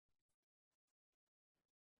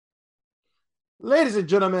Ladies and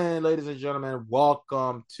gentlemen,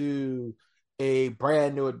 welcome to a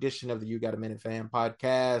brand new edition of the You Got a Minute Fan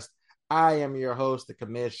podcast. I am your host, the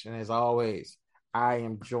commission. As always, I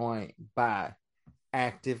am joined by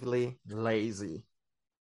Actively Lazy.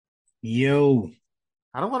 Yo,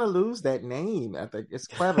 I don't want to lose that name. I think it's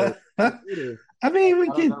clever. It is. I mean, we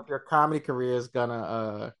I don't know could. if your comedy career is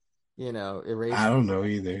gonna, erase I don't know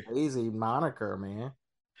either. lazy moniker, man.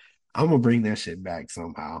 I'm gonna bring that shit back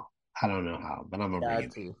somehow. I don't know how, but I'm gonna bring Got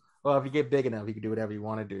it to. Well, if you get big enough, you can do whatever you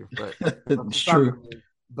want to do. But back. for It's some true. reason,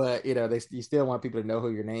 but you still want people to know who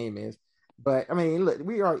your name is. But I mean, look,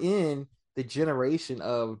 we are in the generation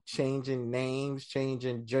of changing names,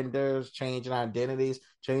 changing genders, changing identities,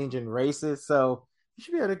 changing races. So you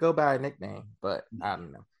should be able to go by a nickname. But I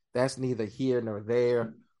don't know. That's neither here nor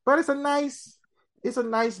there. But it's a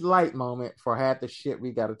nice light moment for half the shit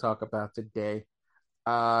we got to talk about today.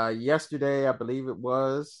 Yesterday, I believe it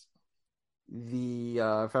was the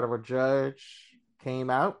federal judge came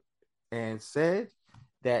out and said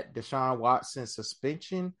that Deshaun Watson's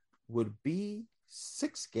suspension would be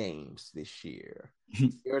 6 games this year.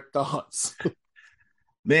 Your thoughts?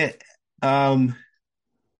 Man, um,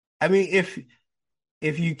 I mean,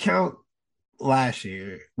 if you count last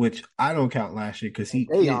year, which I don't count last year because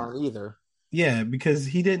They aren't either. yeah, because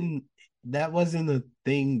he didn't. That wasn't a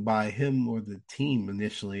thing by him or the team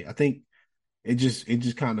initially. I think it just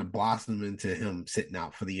kind of blossomed into him sitting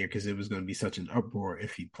out for the year because it was going to be such an uproar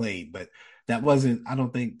if he played. But that wasn't. I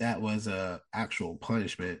don't think that was a actual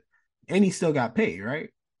punishment, and he still got paid,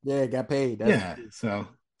 right? Yeah, got paid. That's Yeah. So,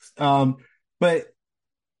 um, but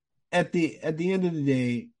at the end of the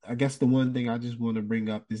day, I guess the one thing I just want to bring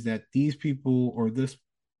up is that these people or this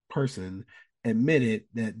person admitted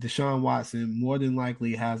that Deshaun Watson more than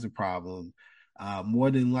likely has a problem,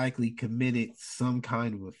 more than likely committed some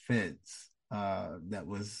kind of offense that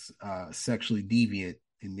was sexually deviant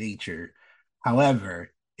in nature.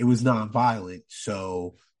 However, it was non-violent,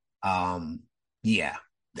 so um, yeah,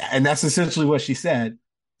 and that's essentially what she said.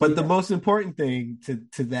 But the yeah, most important thing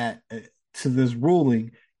to that to this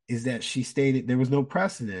ruling is that she stated there was no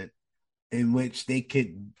precedent in which they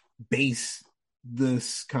could base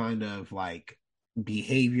this kind of like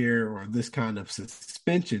behavior or this kind of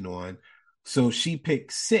suspension on. So she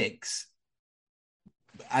picked six.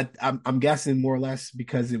 I'm guessing more or less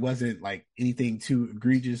because it wasn't like anything too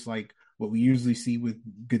egregious like what we usually see with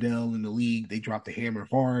Goodell in the league. They drop the hammer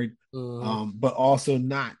hard, mm-hmm. but also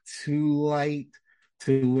not too light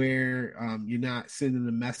to where you're not sending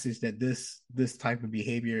a message that this type of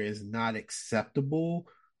behavior is not acceptable.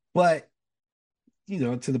 But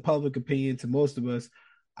to the public opinion, to most of us,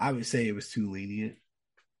 I would say it was too lenient.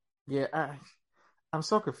 Yeah. I'm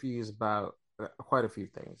so confused about quite a few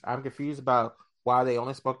things. I'm confused about why they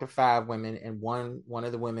only spoke to 5 women and one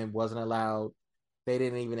of the women wasn't allowed. They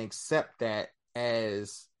didn't even accept that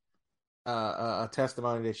as a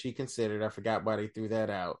testimony that she considered. I forgot why they threw that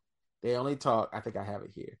out. They only talked. I think I have it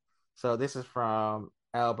here. So this is from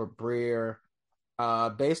Albert Breer.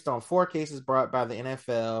 Based on 4 cases brought by the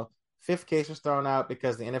NFL, fifth case was thrown out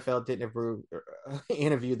because the NFL didn't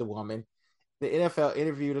interview the woman. The NFL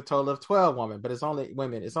interviewed a total of 12 women, but it's only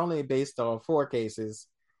women. It's only based on 4 cases.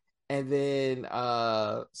 And then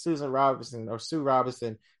Sue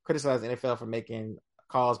Robinson criticized the NFL for making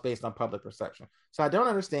calls based on public perception. So I don't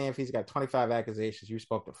understand if he's got 25 accusations, you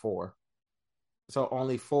spoke to 4. So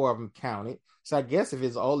only 4 of them counted. So I guess if it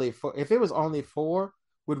was only 4,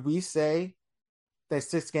 would we say that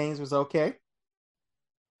 6 games was okay?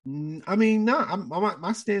 I mean, no,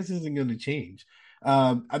 my stance isn't going to change.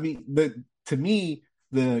 I mean, to me,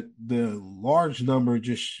 the large number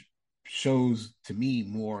just shows to me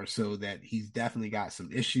more so that he's definitely got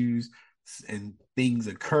some issues and things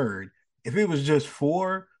occurred. If it was just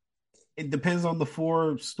four, it depends on the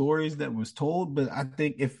 4 stories that was told. But I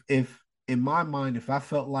think if in my mind, if I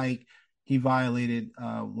felt like he violated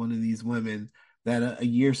one of these women, that a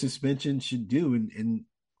year suspension should do, and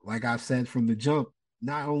like I've said from the jump,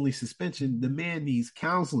 not only suspension, the man needs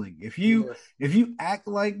counseling. If you Yes. if you act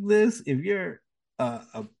like this, if you're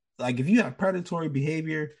like if you have predatory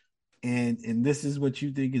behavior, and this is what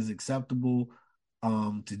you think is acceptable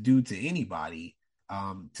to do to anybody,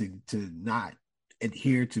 to not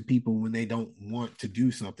adhere to people when they don't want to do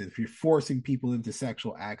something. If you're forcing people into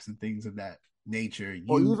sexual acts and things of that nature,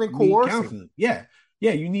 Or you even need coercing. counseling. Yeah.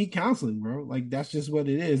 Yeah, you need counseling, bro. Like that's just what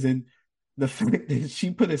it is. And the fact that she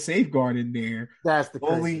put a safeguard in there That's the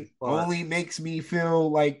craziest part. only makes me feel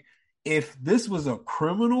like if this was a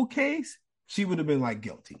criminal case, she would have been like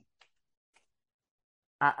guilty.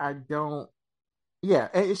 I don't. Yeah,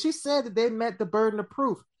 and she said that they met the burden of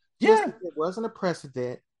proof. Just Yeah. that there wasn't a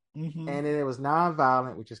precedent. Mm-hmm. and then it was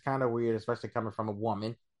non-violent, which is kind of weird, especially coming from a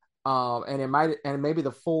woman. And maybe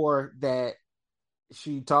the four that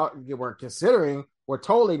she talked were considering were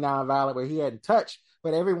totally non-violent, where he hadn't touched.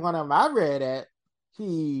 But every one of them I read at,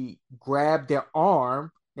 he grabbed their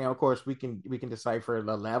arm. Now, of course, we can decipher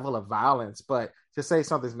the level of violence, but to say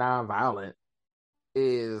something's non-violent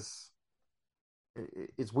is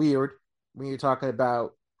it's weird when you're talking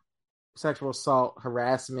about sexual assault,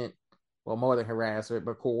 harassment, well, more than harassment,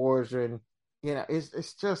 but coercion.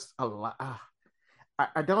 It's just a lot.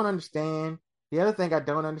 I don't understand. The other thing I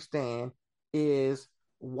don't understand is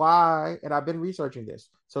why, and I've been researching this.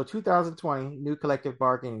 So 2020 new collective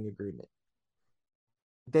bargaining agreement.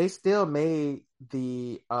 They still made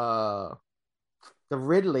the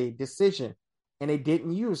Ridley decision, and they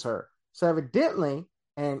didn't use her. So evidently,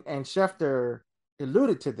 and Schefter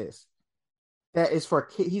alluded to this, that is for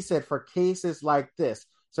he said for cases like this.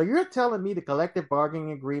 So you're telling me the collective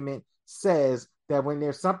bargaining agreement says that when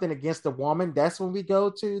there's something against a woman, that's when we go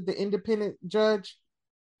to the independent judge?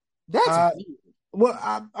 That's Uh,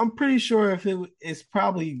 well, I'm pretty sure if it's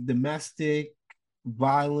probably domestic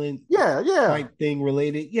violent yeah, type thing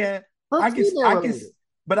related. Yeah, but female I guess, related.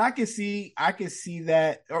 but I can see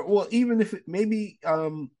that. Or well, even if it maybe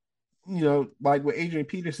like with Adrian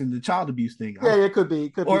Peterson, the child abuse thing. Yeah, it could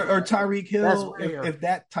be Or domestic. Tyreek That's Hill, rare. if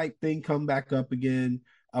that type thing come back up again,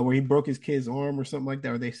 where he broke his kid's arm or something like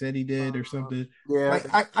that, or they said he did or something. Yeah,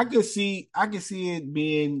 Like I could see it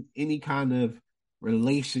being any kind of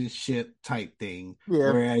relationship type thing,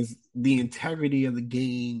 yeah. whereas the integrity of the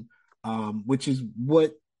game, which is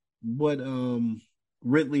what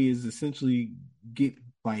Ridley is essentially get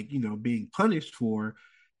like being punished for.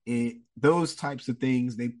 Those types of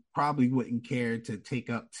things they probably wouldn't care to take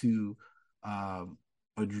up to a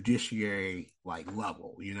judiciary like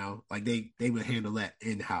level, like they would handle that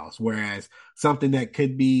in house. Whereas something that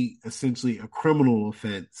could be essentially a criminal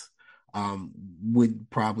offense would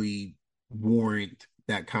probably warrant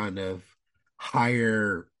that kind of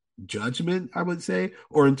higher judgment, I would say,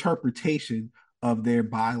 or interpretation of their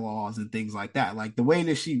bylaws and things like that. Like the way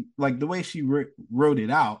she wrote it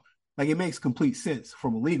out, like it makes complete sense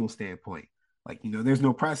from a legal standpoint. Like, there's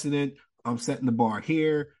no precedent. I'm setting the bar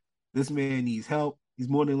here. This man needs help. He's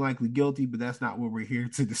more than likely guilty, but that's not what we're here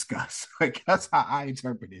to discuss. Like that's how I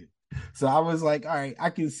interpreted it. So I was like, all right, I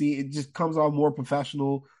can see it just comes off more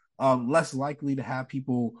professional, less likely to have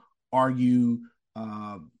people argue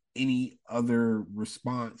any other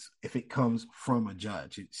response if it comes from a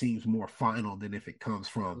judge. It seems more final than if it comes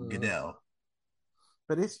from Mhm. Goodell.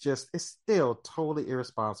 But it's still totally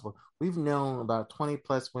irresponsible. We've known about 20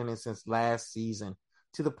 plus women since last season,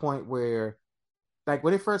 to the point where, like,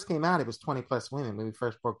 when it first came out, it was 20 plus women when we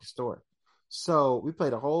first broke the story. So we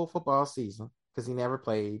played a whole football season because he never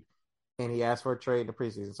played, and he asked for a trade in the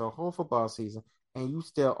preseason. So a whole football season, and you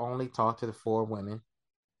still only talk to the four women.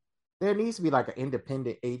 There needs to be like an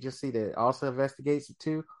independent agency that also investigates it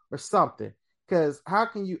too, or something. Because how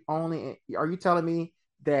can you only? Are you telling me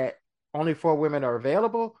that only four women are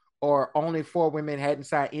available, or only four women hadn't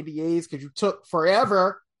signed NDAs because you took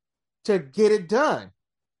forever to get it done?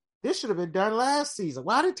 This should have been done last season.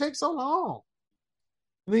 Why did it take so long?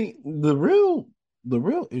 The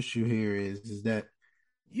real issue here is that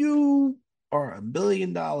you are $1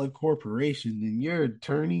 billion corporation, and your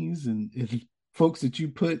attorneys and folks that you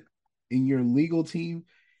put in your legal team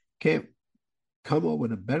can't come up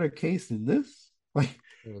with a better case than this. Like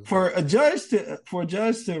It was for bad. a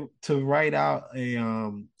judge to write out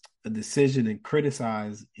a decision and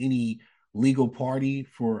criticize any legal party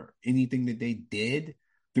for anything that they did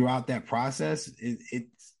throughout that process,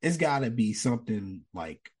 it's got to be something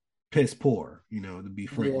like piss poor, to be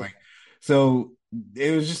frank. Yeah, Like, so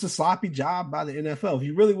it was just a sloppy job by the NFL. If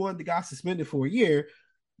you really wanted the guy suspended for a year,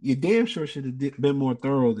 you damn sure should have been more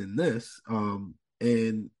thorough than this. And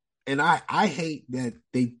I hate that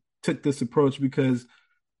they took this approach because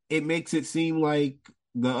it makes it seem like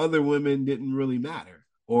the other women didn't really matter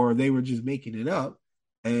or they were just making it up.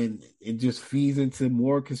 And it just feeds into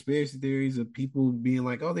more conspiracy theories of people being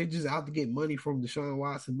like, oh, they're just out to get money from Deshaun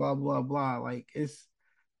Watson, blah, blah, blah. Like, it's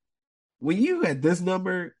when you had this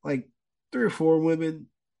number, like three or four women,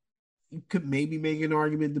 you could maybe make an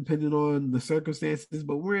argument depending on the circumstances,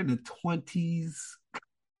 but we're in the 20s.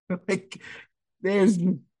 Like, there's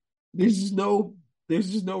there's just no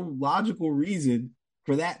logical reason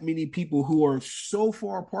for that many people who are so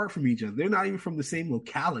far apart from each other. They're not even from the same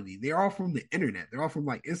locality. They're all from the internet. They're all from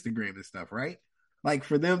like Instagram and stuff, right? Like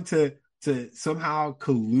for them to somehow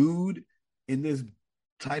collude in this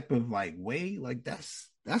type of like way, like that's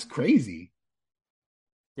crazy.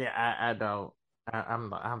 yeah. I don't.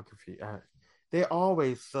 I'm confused. they're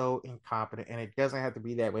always so incompetent, and it doesn't have to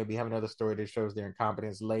be that way. We have another story that shows their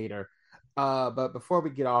incompetence later. But before we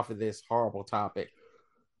get off of this horrible topic,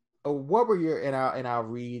 what were your and I'll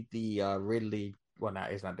read the Ridley. Well,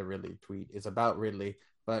 not it's not the Ridley tweet. It's about Ridley,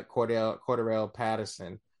 but Cordell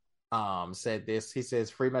Patterson said this. He says,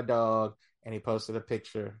 "Free my dog," and he posted a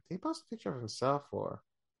picture. Did he post a picture of himself or?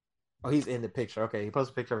 Oh, he's in the picture. Okay, he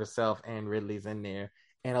posted a picture of himself and Ridley's in there.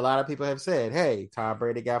 And a lot of people have said, "Hey, Tom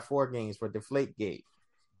Brady got 4 games for Deflategate.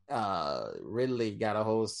 Ridley got a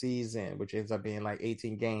whole season, which ends up being like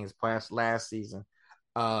 18 games plus last season."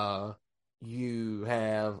 Uh, you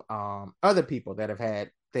have other people that have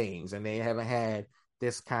had things, and they haven't had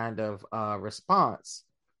this kind of response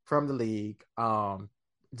from the league.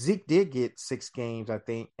 Zeke did get 6 games, I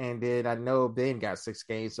think, and then I know Ben got 6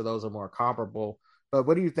 games, so those are more comparable. But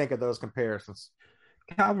what do you think of those comparisons?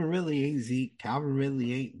 Calvin Ridley ain't Zeke. Calvin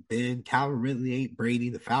Ridley ain't Ben. Calvin Ridley ain't Brady.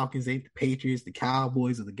 The Falcons ain't the Patriots. The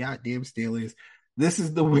Cowboys or the goddamn Steelers. This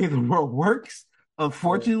is the way the world works.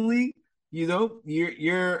 Unfortunately,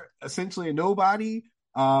 you're essentially a nobody.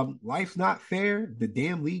 Life's not fair. The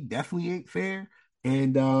damn league definitely ain't fair.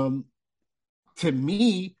 And to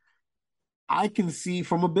me, I can see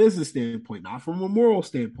from a business standpoint, not from a moral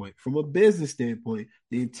standpoint, from a business standpoint,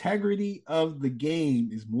 the integrity of the game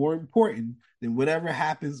is more important than whatever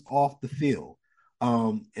happens off the field.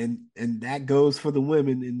 And that goes for the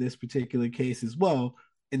women in this particular case as well.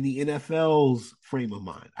 In the NFL's frame of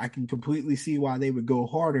mind, I can completely see why they would go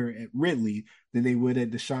harder at Ridley than they would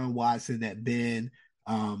at Deshaun Watson, at Ben.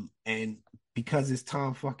 And because it's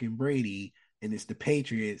Tom fucking Brady and it's the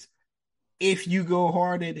Patriots, if you go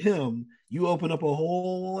hard at him, you open up a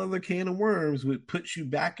whole other can of worms, which puts you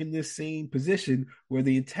back in this same position where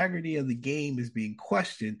the integrity of the game is being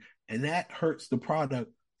questioned, and that hurts the product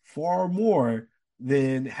far more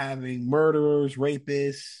than having murderers,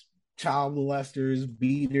 rapists, child molesters,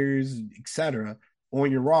 beaters, etc. on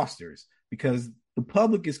your rosters, because the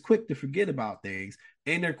public is quick to forget about things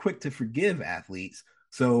and they're quick to forgive athletes.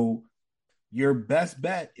 So your best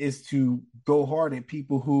bet is to go hard at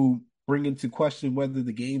people who bring into question whether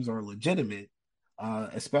the games are legitimate,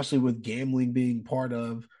 especially with gambling being part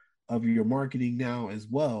of your marketing now as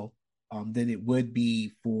well, than it would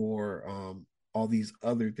be for all these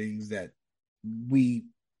other things that we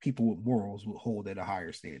people with morals would hold at a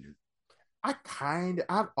higher standard.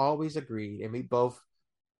 I've always agreed, and we both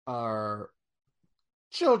are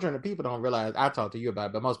children of people don't realize. I talked to you about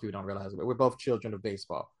it, but most people don't realize it. But we're both children of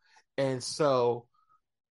baseball, and so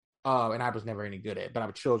and I was never any good at it, but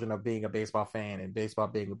I'm children of being a baseball fan and baseball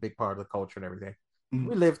being a big part of the culture and everything.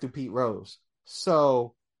 We lived through Pete Rose.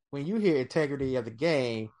 So when you hear integrity of the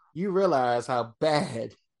game, you realize how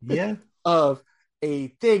bad Yeah. of a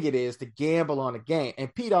thing it is to gamble on a game.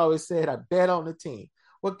 And Pete always said, I bet on the team.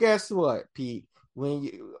 Well, guess what, Pete? When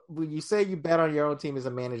you say you bet on your own team as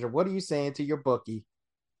a manager, what are you saying to your bookie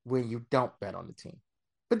when you don't bet on the team?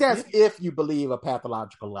 But that's if you believe a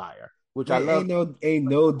pathological liar, which I Man, love. ain't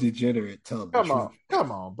no degenerate telling the truth.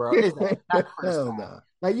 Come on, bro. It's not Hell no.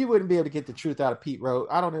 like you wouldn't be able to get the truth out of Pete Rose.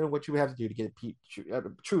 I don't know what you would have to do to get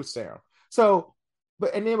truth sound. So,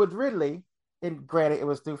 but and then with Ridley, and granted, it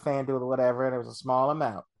was through FanDuel or whatever, and it was a small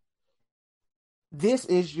amount. This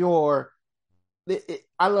is your.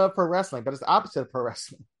 I love pro wrestling, but it's the opposite of pro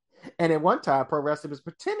wrestling. And at one time, pro wrestling was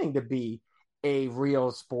pretending to be a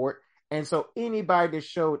real sport, and so anybody that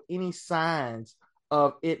showed any signs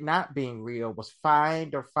of it not being real was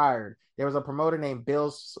fined or fired. There was a promoter named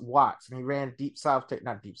Bill Watts, and he ran not Deep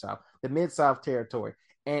South, the Mid South territory.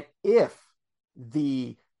 And if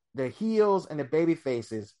the heels and the baby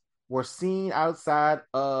faces were seen outside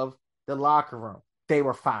of the locker room, they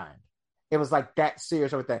were fined. It was like that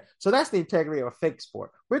serious with that. So that's the integrity of a fake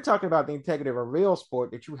sport. We're talking about the integrity of a real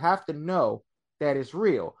sport that you have to know that is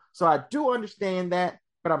real. So I do understand that,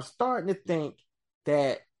 but I'm starting to think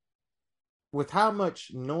that with how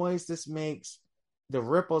much noise this makes, the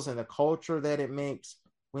ripples and the culture that it makes,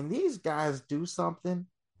 when these guys do something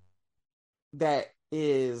that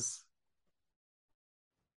is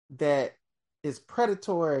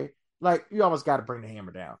predatory, like you almost got to bring the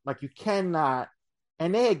hammer down. Like you cannot,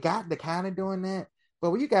 and they had gotten to kind of doing that, but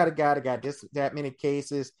when you got a guy that got that many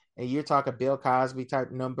cases, and you're talking Bill Cosby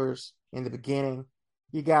type numbers in the beginning,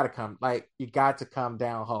 you got to come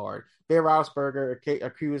down hard. Ben Roethlisberger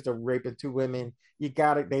accused of raping 2 women.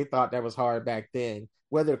 They thought that was hard back then.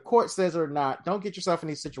 Whether the court says it or not, don't get yourself in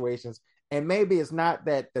these situations. And maybe it's not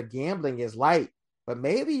that the gambling is light, but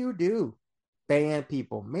maybe you do ban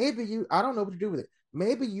people. I don't know what to do with it.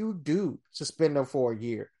 Maybe you do suspend them for a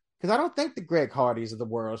year. Because I don't think the Greg Hardys of the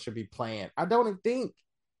world should be playing. I don't think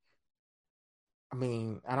I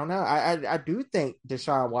mean, I don't know. I do think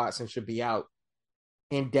Deshaun Watson should be out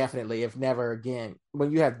indefinitely, if never again.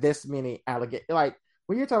 When you have this many allegations, like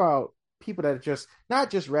when you're talking about people that are just not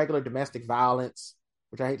just regular domestic violence,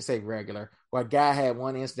 which I hate to say regular, where a guy had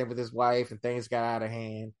one incident with his wife and things got out of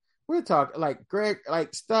hand. We're talking like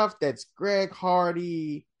like stuff that's Greg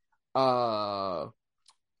Hardy, uh,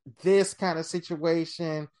 this kind of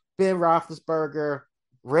situation, Ben Roethlisberger,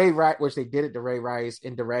 Ray Rice, which they did it to Ray Rice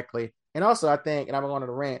indirectly. And also, I think, and I'm going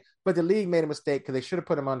to rant, but the league made a mistake because they should have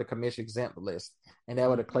put him on the commission exempt list, and that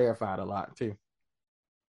would have clarified a lot too.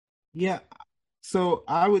 Yeah. So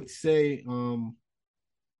I would say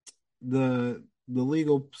the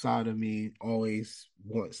legal side of me always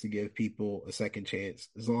wants to give people a second chance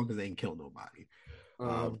as long as they ain't kill nobody.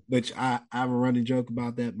 Which I have a running joke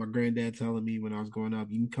about that. My granddad telling me when I was growing up,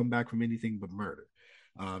 you can come back from anything but murder.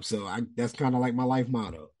 So I that's kind of like my life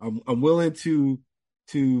motto. I'm willing to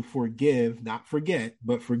forgive, not forget,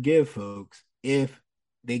 but forgive folks if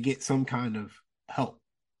they get some kind of help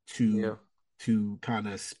to Yeah. to kind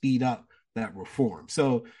of speed up that reform.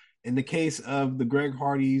 So in the case of the Greg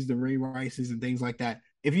Hardys, the Ray Rices, and things like that,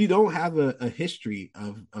 if you don't have a history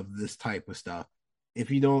of this type of stuff,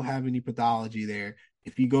 if you don't have any pathology there,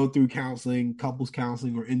 if you go through counseling, couples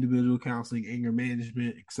counseling, or individual counseling, anger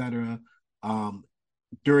management, etc., um,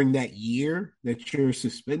 during that year that you're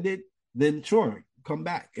suspended, then sure, come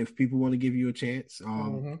back if people want to give you a chance.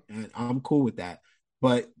 Mm-hmm. And I'm cool with that.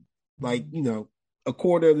 But like a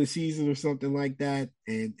quarter of the season or something like that,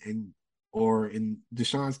 and or in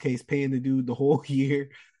Deshaun's case, paying the dude the whole year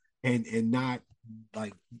and not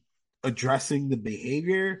like addressing the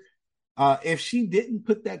behavior. If she didn't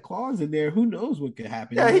put that clause in there, who knows what could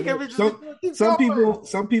happen? Yeah, he I can know be just keep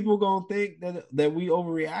some people gonna think that we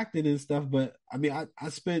overreacted and stuff, but I mean, I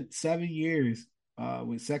spent 7 years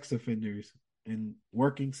with sex offenders and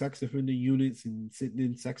working sex offender units and sitting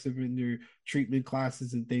in sex offender treatment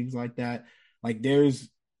classes and things like that. Like, there's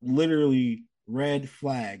literally red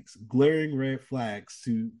flags, glaring red flags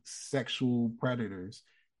to sexual predators,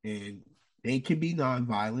 and they can be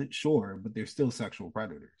nonviolent, sure, but they're still sexual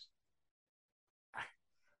predators.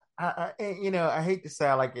 and, I hate to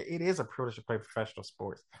sound like it is a privilege to play professional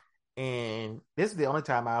sports, and this is the only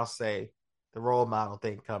time I'll say the role model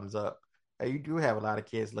thing comes up. You do have a lot of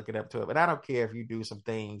kids looking up to it, but I don't care if you do some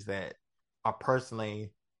things that are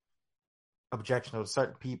personally objectionable to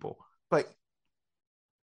certain people, but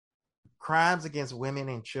crimes against women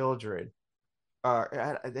and children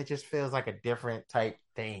it just feels like a different type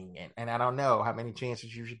thing, and I don't know how many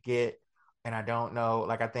chances you should get, and I don't know.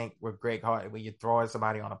 Like I think with Greg Hart, when you're throwing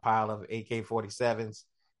somebody on a pile of AK-47s,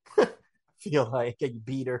 I feel like you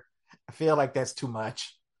beat her. I feel like that's too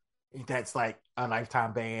much. That's like a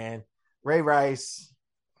lifetime ban. Ray Rice,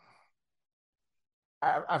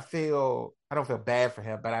 I feel I don't feel bad for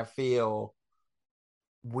him, but I feel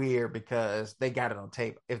weird because they got it on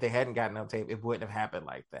tape. If they hadn't gotten it on tape, it wouldn't have happened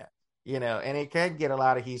like that. And it can get a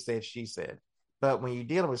lot of he said, she said. But when you're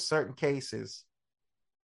dealing with certain cases,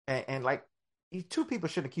 and like two people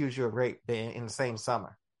should accuse you of rape in the same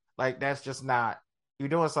summer. Like that's just not, you're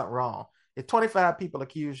doing something wrong. If 25 people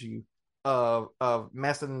accuse you of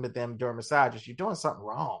messing with them during massages, you're doing something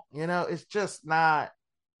wrong. It's just not.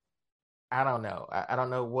 I don't know. I don't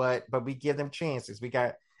know what, but we give them chances.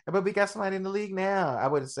 But we got somebody in the league now. I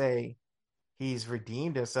would say he's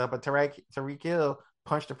redeemed himself, but Tyreek Hill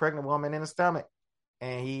punched a pregnant woman in the stomach,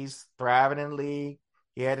 and he's thriving in the league.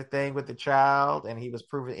 He had a thing with the child, and he was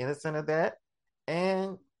proven innocent of that.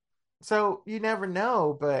 And so you never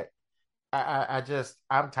know, but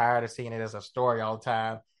I'm tired of seeing it as a story all the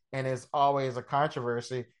time, and it's always a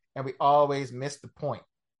controversy, and we always miss the point.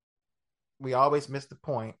 We always miss the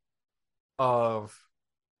point of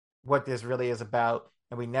what this really is about,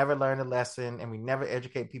 and we never learn a lesson, and we never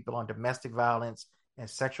educate people on domestic violence and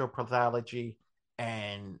sexual pathology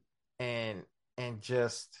and and and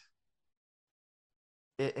just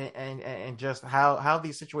and just how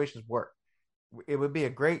these situations work. It would be a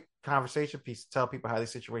great conversation piece to tell people how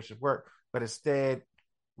these situations work, but instead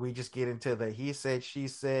we just get into the he said, she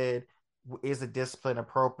said. Is the discipline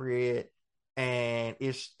appropriate, and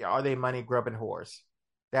are they money grubbing whores?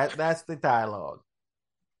 That's the dialogue.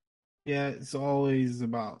 Yeah, it's always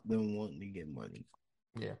about them wanting to get money.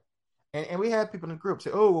 Yeah. And we had people in the group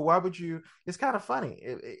say, "Oh, well, why would you?" It's kind of funny.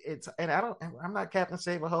 It's and I'm not Captain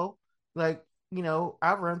Save a Hoe. Like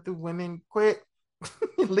I've run through women quick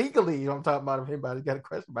legally. I'm talking about if anybody's got a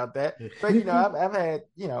question about that. But I've had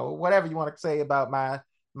whatever you want to say about my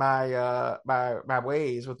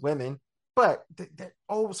ways with women. But that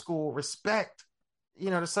old school respect,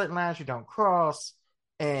 there's certain lines you don't cross,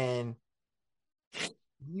 and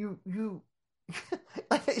you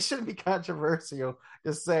like it shouldn't be controversial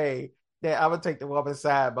to say that I would take the woman's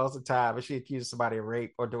side most of the time if she accuses somebody of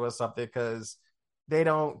rape or doing something because they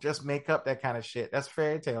don't just make up that kind of shit. That's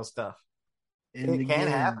fairy tale stuff. And It can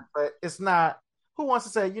happen, again, but it's not. Who wants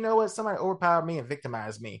to say, you know what, somebody overpowered me and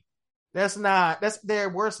victimized me? That's their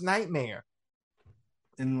worst nightmare.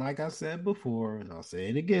 and like I said before, and I'll say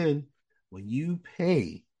it again, when you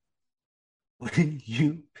pay, when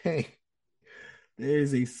you pay, there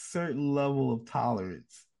is a certain level of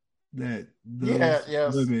tolerance that Yeah, those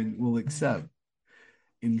yes. women will accept.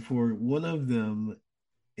 And for one of them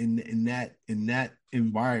in that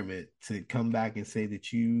environment to come back and say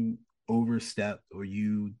that you overstepped or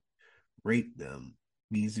you raped them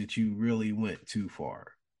means that you really went too far.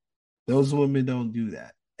 Those women don't do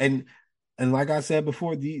that. And like I said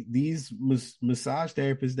before, these massage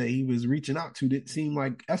therapists that he was reaching out to didn't seem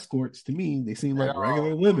like escorts to me. They seem At like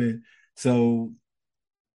regular all. women. So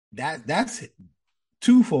that's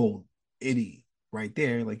twofold idiot right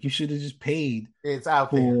there. Like you should have just paid It's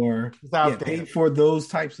out there. for It's out there. paid for those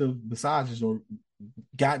types of massages or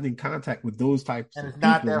gotten in contact with those types And of it's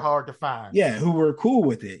not that people. hard to find. Yeah, who were cool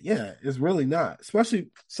with it. Yeah, it's really not. Especially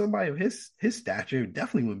somebody of his stature,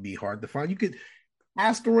 definitely wouldn't be hard to find. You could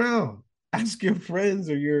ask around, ask your friends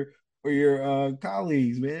or your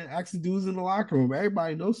colleagues, man. Ask the dudes in the locker room.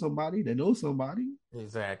 Everybody knows somebody that knows somebody.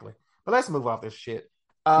 Exactly. But let's move off this shit.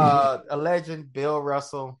 A legend, Bill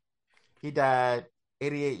Russell. He died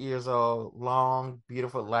 88 years old, long,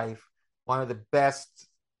 beautiful life. One of the best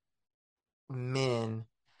men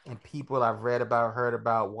and people I've read about, heard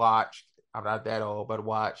about, watched. I'm not that old, but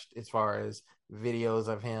watched as far as videos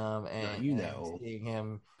of him Nah, and, you and know. seeing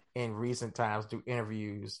him in recent times do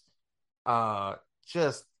interviews.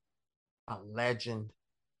 Just a legend.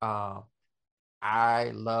 Uh,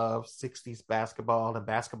 I love 60s basketball and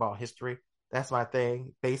basketball history. That's my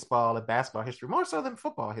thing. Baseball and basketball history, more so than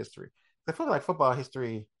football history. I feel like football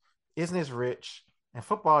history isn't as rich, and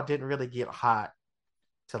football didn't really get hot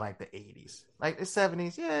to like the 80s. Like the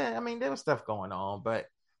 70s, yeah, I mean, there was stuff going on, but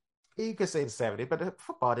you could say the 70s, but the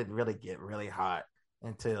football didn't really get really hot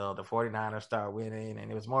until the 49ers started winning,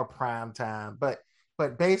 and it was more prime time. But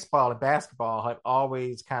baseball and basketball have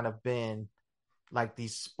always kind of been like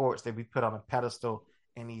these sports that we put on a pedestal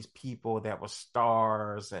and these people that were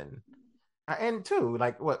stars and too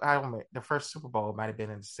like what I don't know, the first Super Bowl might have been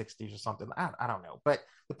in the 60s or something. I don't know, but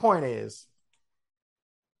the point is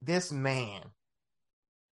this man,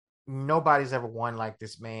 nobody's ever won like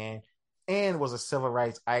this man, and was a civil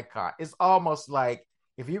rights icon. It's almost like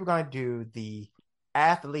if you were going to do the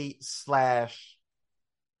athlete slash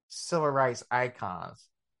civil rights icons,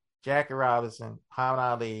 Jackie Robinson, Muhammad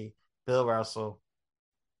Ali, Bill Russell.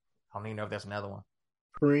 I don't even know if there's another one.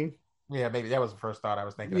 Kareem. Yeah, maybe that was the first thought I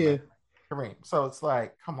was thinking Yeah. about. Kareem. So it's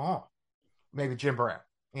like, come on, maybe Jim Brown.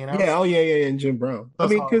 You know, Yeah, oh yeah, and Jim Brown. I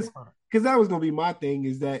that's mean, hard. because that was gonna be my thing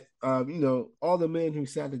is that all the men who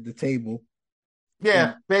sat at the table Yeah,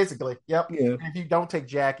 and basically, yep. yeah, And if you don't take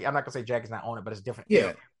Jackie, I'm not gonna say Jackie's not on it, but it's a different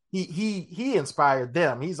era. yeah, He inspired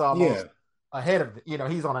them. He's yeah. almost ahead of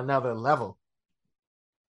he's on another level.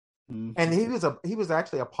 And Mhm. he was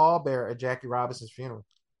actually a pallbearer at Jackie Robinson's funeral.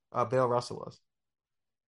 Bill Russell was.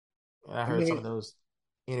 And I I heard some of mean, those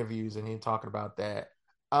interviews and him talking about that.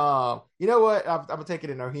 You know what? I'm gonna take it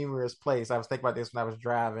in a humorous place. I was thinking about this when I was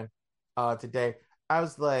driving today. I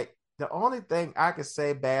was like, the only thing I could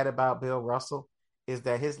say bad about Bill Russell is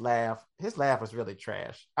that his laugh was really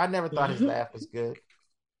trash. I never thought his laugh was good.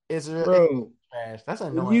 It's bro, trash. That's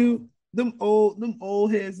when annoying. you them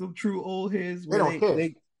old heads, them true old heads, They where don't care.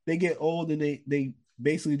 they get old and they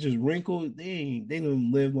basically just wrinkle. They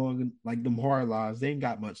don't live long like them hard lives. They ain't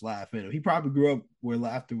got much laugh in them. He probably grew up where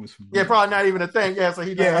laughter was Yeah, forbidden. probably not even a thing. Yeah, so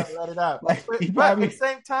he learned how Yeah, to let it out. like But he but at the probably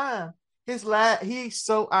same time, his laugh he's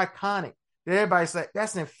so iconic that everybody's like,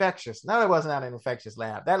 that's infectious. No, that was not an infectious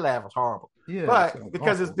laugh. That laugh was horrible. yeah, it's But like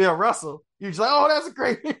because it's awful, Bill Russell, you're just like, oh, that's a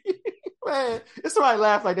great man. If somebody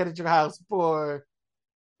laugh like that at your house, boy,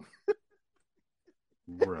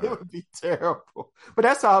 it bruh. would be terrible. But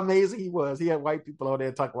that's how amazing he was. He had white people on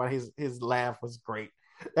there talking about his laugh was great.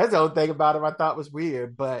 That's the only thing about him I thought was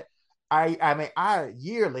weird. But I mean I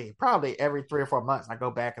yearly, probably every 3 or 4 months, I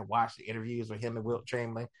go back and watch the interviews with him and Wilt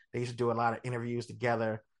Chamberlain. They used to do a lot of interviews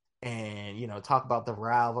together and talk about the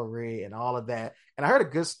rivalry and all of that. And I heard a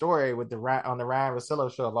good story with the on the Ryan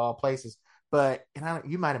Russillo show of all places. But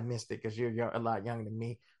you might have missed it because you're a lot younger than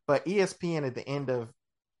me. But ESPN at the end of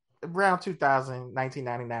around 2000,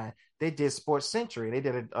 1999, they did Sports Century. They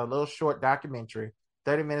did a little short documentary,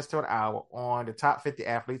 30 minutes to an hour, on the top 50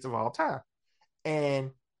 athletes of all time.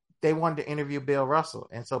 And they wanted to interview Bill Russell.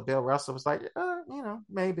 And so Bill Russell was like,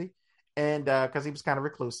 maybe. and because he was kind of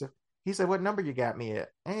reclusive. He said, "What number you got me at?"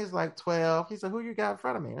 And he's like, 12. He said, "Who you got in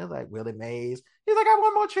front of me?" And I was like, "Willie Mays." He's like, "I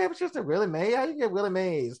won more championships than Willie Mays. How you get Willie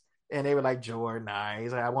Mays?" And they were like, "Jordan."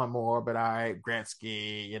 He's like, "I want more, but all right,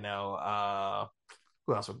 Gretzky,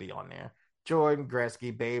 who else would be on there? Jordan,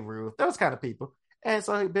 Gretzky, Babe Ruth, those kind of people." And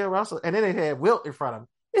so Bill Russell, and then they had Wilt in front of him.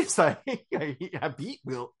 It's like, I beat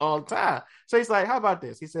Wilt all the time. So he's like, "How about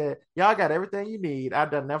this?" He said, "Y'all got everything you need. I've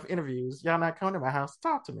done enough interviews. Y'all not coming to my house to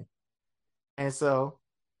talk to me." And so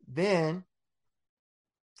then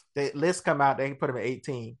the list come out, they put him at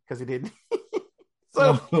 18 because he didn't.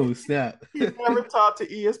 So Oh snap! he never talked to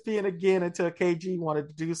ESPN again until KG wanted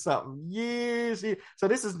to do something years. So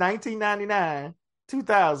this is 1999,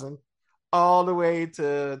 2000, all the way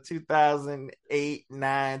to 2008,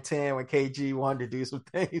 9, 10 when KG wanted to do some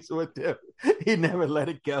things with him. He never let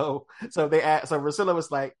it go. So Russillo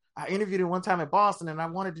was like, "I interviewed him one time in Boston and I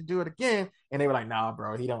wanted to do it again." And they were like, "Nah,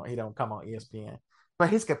 bro, he don't come on ESPN." But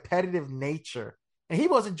his competitive nature, and he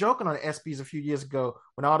wasn't joking on the ESPYs a few years ago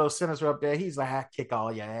when all those centers were up there. He's like, "I kick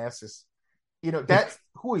all your asses." That's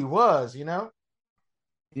who he was. Yeah,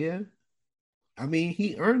 I mean,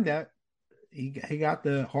 he earned that. He got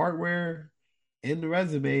the hardware and the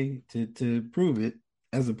resume to prove it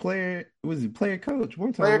as a player. Was he player coach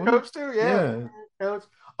one time? Player Wasn't coach too, he? yeah. Yeah,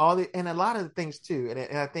 Coach. And a lot of the things too.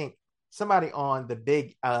 And I think somebody on the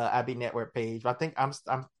big IB network page, I think I'm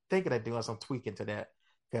thinking of doing some tweaking to that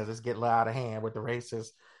because it's getting out of hand with the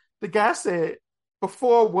races. The guy said,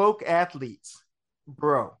 "Before woke athletes,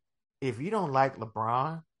 bro, if you don't like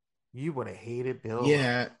LeBron, you would have hated Bill Russell."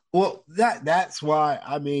 yeah. Well, that's why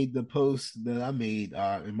I made the post that I made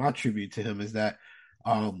in my tribute to him is that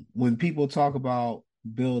when people talk about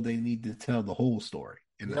Bill, they need to tell the whole story,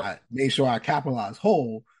 and Yep. I made sure I capitalize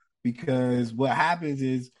whole because what happens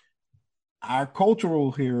is our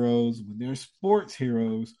cultural heroes, when they're sports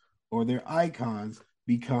heroes or their icons,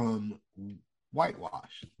 become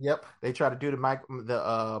whitewashed. Yep, they try to do the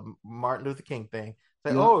Martin Luther King thing.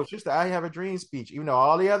 Say, Yep. "Oh, it's just the I Have a Dream speech." Even though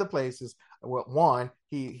all the other places, well, one,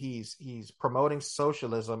 he's promoting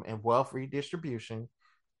socialism and wealth redistribution.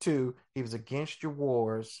 Two, he was against your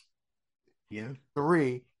wars. Yeah.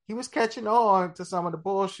 Three, he was catching on to some of the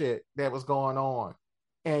bullshit that was going on.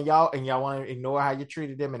 And y'all want to ignore how you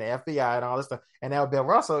treated him in the FBI and all this stuff. And now Bill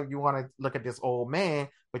Russell, you want to look at this old man,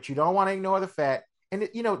 but you don't want to ignore the fact. And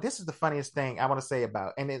this is the funniest thing I want to say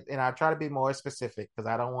about, and I try to be more specific because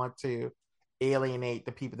I don't want to alienate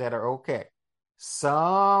the people that are okay.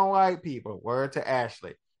 Some white people, word to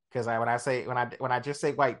Ashley, because when I just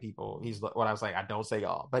say white people, he's what I was like. I don't say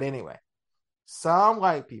all, but anyway, some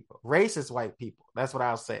white people, racist white people. That's what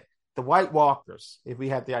I'll say. The White Walkers, if we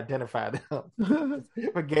have to identify them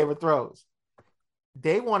for Game of Thrones,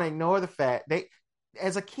 they want to ignore the fact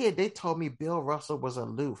as a kid, they told me Bill Russell was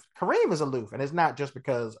aloof. Kareem is aloof, and it's not just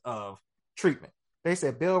because of treatment. They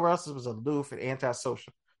said Bill Russell was aloof and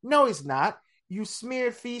antisocial. No, he's not. You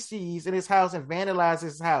smeared feces in his house and vandalized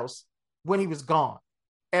his house when he was gone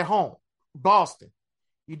at home, Boston.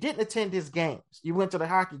 You didn't attend his games. You went to the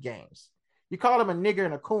hockey games. You called him a nigger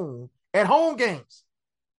and a coon at home games.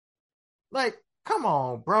 Like, come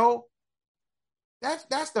on, bro.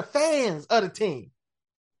 That's the fans of the team.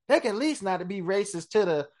 They can at least not be racist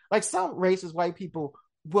to some racist white people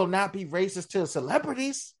will not be racist to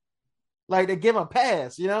celebrities. Like they give them a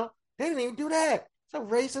pass, They didn't even do that. It's a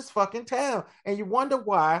racist fucking town. And you wonder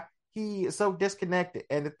why he is so disconnected.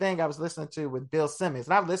 And the thing I was listening to with Bill Simmons,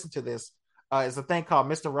 and I've listened to this, is a thing called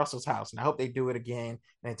Mr. Russell's House. And I hope they do it again.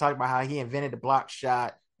 And they talk about how he invented the block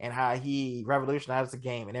shot and how he revolutionized the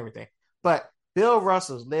game and everything. But Bill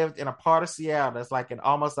Russell's lived in a part of Seattle that's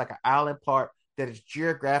almost like an island part that is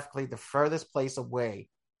geographically the furthest place away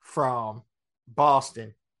from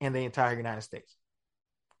Boston in the entire United States.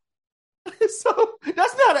 So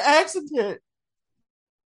that's not an accident.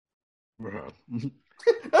 Bro.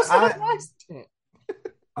 That's not an I accident.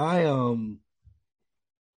 I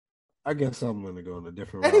I guess I'm gonna go in a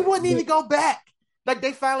different And he route. wouldn't even go back. Like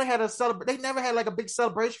they finally had a celebration. They never had like a big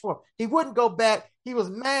celebration for him. He wouldn't go back. He was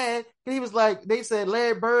mad. He was like, they said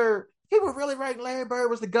Larry Bird. He was really right. Larry Bird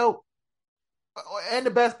was the GOAT and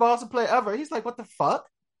the best Boston player ever. He's like, what the fuck?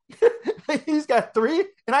 He's got 3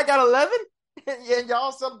 and I got 11. And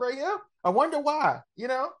y'all celebrate him. I wonder why.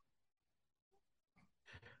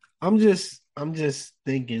 I'm just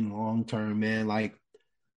thinking long term, man. Like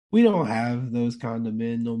we don't have those kind of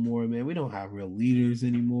men no more, man. We don't have real leaders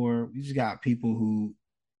anymore. We just got people who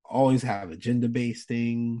always have agenda based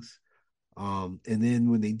things. And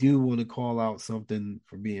then when they do want to call out something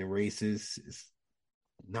for being racist, it's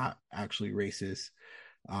not actually racist.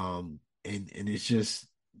 And it's just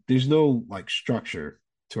there's no like structure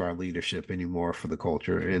to our leadership anymore for the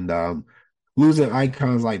culture. And losing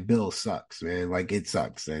icons like Bill sucks, man. Like it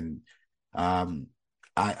sucks. And um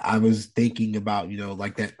I was thinking about,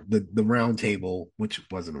 like that the round table, which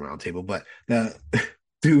wasn't a round table, but the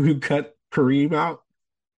dude who cut Kareem out.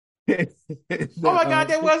 Oh my the, God,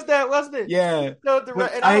 that was that, wasn't it? yeah. But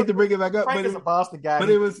And I hate to bring it back up, Frank is a Boston guy. but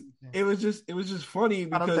it was just funny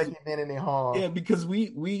I don't think because he meant any harm. yeah, because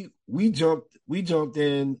we jumped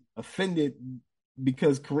in offended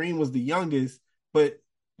because Kareem was the youngest, but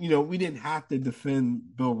we didn't have to defend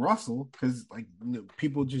Bill Russell because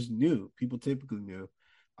people just knew, people typically knew.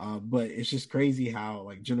 But it's just crazy how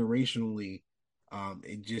like generationally,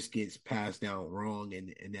 it just gets passed down wrong,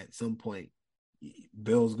 and at some point,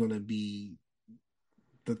 Bill's gonna be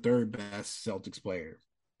the third best Celtics player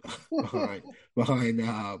behind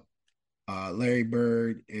Larry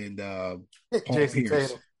Bird and Paul Jason Pierce.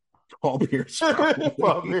 Tatum. Paul Pierce.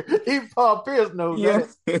 Paul Pierce knows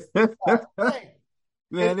Yes. that.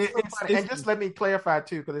 Man, It's so funny. And just let me clarify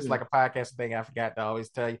too, because it's like a podcast thing I forgot to always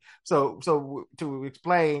tell you. So to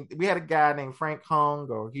explain, we had a guy named Frank Hung,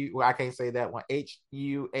 or I can't say that one,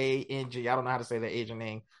 Huang. I don't know how to say that Asian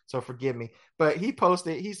name, so forgive me. But he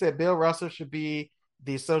said Bill Russell should be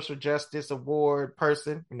the social justice award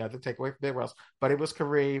person, to take away from Bill Russell, but it was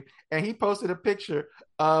Kareem. And he posted a picture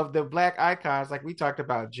of the black icons, like we talked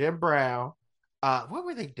about, Jim Brown. What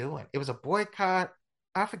were they doing? It was a boycott.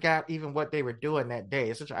 I forgot even what they were doing that day.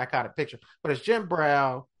 It's such an iconic picture. But it's Jim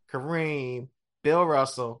Brown, Kareem, Bill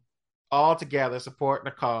Russell, all together supporting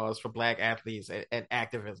the cause for black athletes and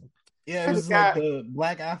activism. Yeah, it was like the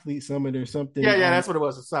Black Athlete Summit or something. Yeah, that's what it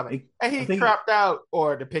was, the summit. And he cropped out,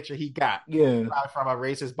 or the picture he got, yeah, from a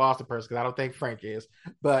racist Boston person, because I don't think Frank is.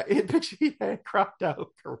 But the picture he had cropped out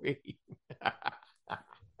Kareem.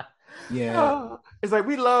 Yeah. It's like,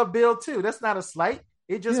 we love Bill too. That's not a slight.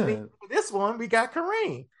 It just means for this one, we got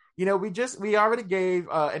Kareem. We already gave,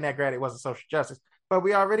 and that granted it wasn't social justice, but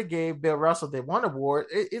we already gave Bill Russell the one award.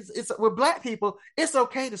 It's with black people, it's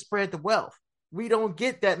okay to spread the wealth. We don't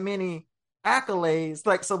get that many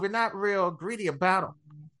accolades, so we're not real greedy about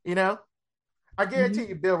them. I guarantee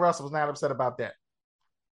you, Bill Russell was not upset about that.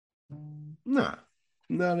 Nah,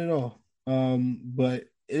 not at all. But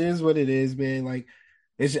it is what it is, man. Like,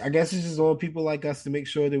 I guess it's just on people like us to make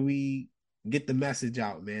sure that we get the message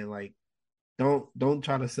out, man. Like, don't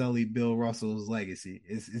try to sully Bill Russell's legacy.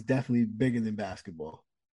 It's definitely bigger than basketball.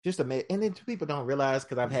 Just amazing. And then people don't realize,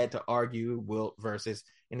 because I've had to argue Wilt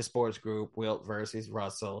in the sports group, Wilt versus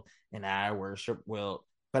Russell, and I worship Wilt,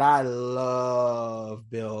 but I love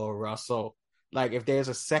Bill Russell. Like, if there's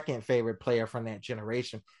a second favorite player from that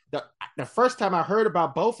generation, the first time I heard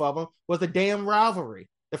about both of them was the damn rivalry.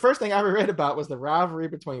 The first thing I ever read about was the rivalry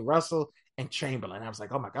between Russell and Chamberlain. I was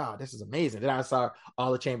like, oh my God, this is amazing. Then I saw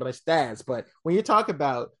all the Chamberlain stats. But when you talk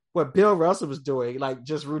about what Bill Russell was doing, like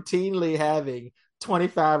just routinely having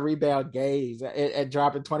 25 rebound games and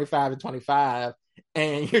dropping 25 and 25,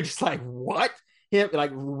 and you're just like, what?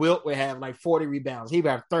 Like Wilt would have like 40 rebounds. He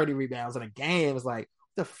would have 30 rebounds in a game. It's like,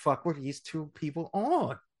 what the fuck were these two people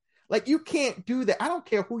on? Like, you can't do that. I don't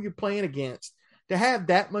care who you're playing against. To have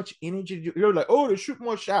that much energy, you're like, oh, they shoot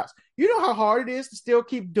more shots. You know how hard it is to still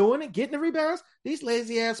keep doing it, getting the rebounds? These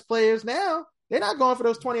lazy ass players now, they're not going for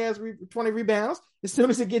those 20 rebounds. As soon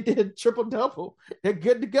as they get their triple double, they're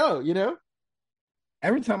good to go,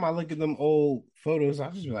 Every time I look at them old photos, I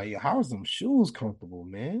just be like, how is them shoes comfortable,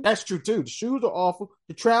 man? That's true too. The shoes are awful.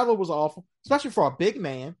 The travel was awful, especially for a big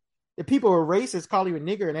man. The people were racist, call you a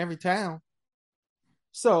nigger in every town.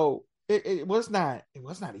 So it was not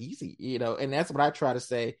easy, and that's what I try to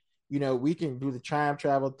say. We can do the time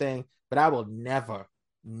travel thing, but I will never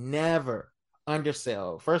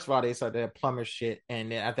undersell. First of all, they said that plumber shit,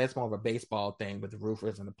 and that's more of a baseball thing with the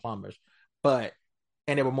roofers and the plumbers.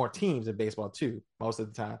 And there were more teams in baseball too, most of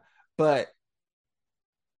the time. But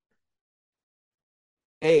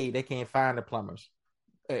they can't find the plumbers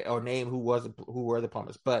or name who were the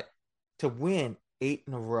plumbers. But to win 8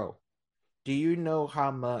 in a row, do you know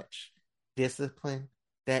how much discipline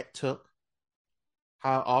that took?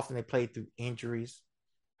 How often they played through injuries?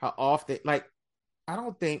 How often, I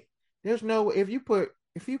don't think there's no, if you put,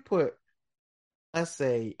 let's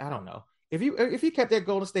say, I don't know, if you kept that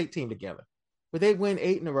Golden State team together, would they win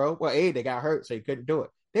 8 in a row? Well, they got hurt, so you couldn't do it.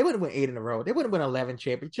 They wouldn't win 8 in a row. They wouldn't win 11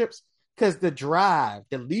 championships, because the drive,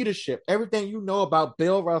 the leadership, everything you know about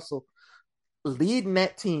Bill Russell leading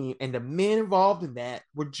that team and the men involved in that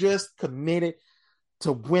were just committed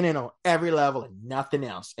to winning on every level and nothing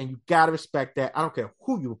else. And you got to respect that. I don't care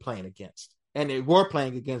who you were playing against. And they were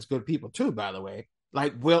playing against good people too, by the way.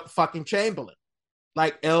 Like Wilt fucking Chamberlain,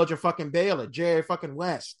 like Elgin fucking Baylor, Jerry fucking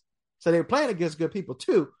West. Like, they were playing against good people. And they were playing against good people too, by the way. Like Wilt fucking Chamberlain, like Elgin fucking Baylor, Jerry fucking West. Like, So they were playing against good people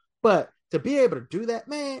too. But to be able to do that,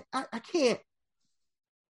 man, I can't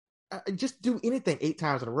just do anything 8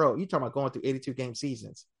 times in a row. You're talking about going through 82 game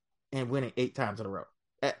seasons and winning 8 times in a row.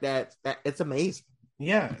 That it's amazing.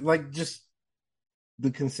 Yeah, like just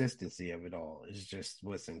the consistency of it all is just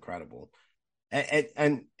what's incredible.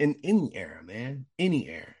 And in any era, man, any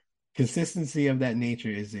era, consistency of that nature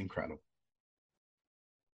is incredible.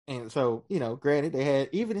 And so, granted, they had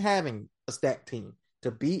even having a stacked team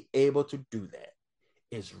to be able to do that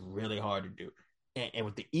is really hard to do. And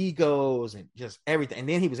with the egos and just everything. And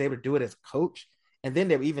then he was able to do it as a coach. And then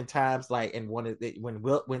there were even times like when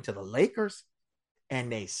Wilt went to the Lakers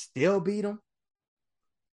and they still beat him.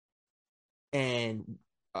 And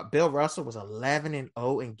Bill Russell was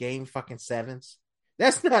 11-0 in game fucking sevens.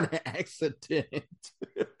 That's not an accident.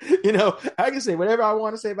 I can say whatever I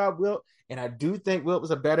want to say about Wilt, and I do think Wilt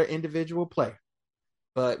was a better individual player.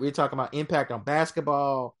 But we're talking about impact on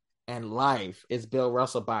basketball and life. It's Bill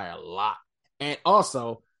Russell by a lot. And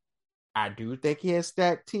also, I do think he has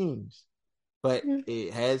stacked teams, but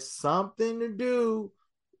it has something to do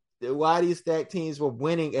with why these stacked teams were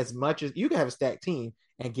winning as much as you can have a stacked team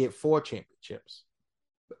and get 4 championships.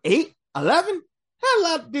 8, 11 had a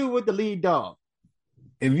lot to do with the lead dog.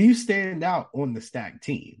 If you stand out on the stacked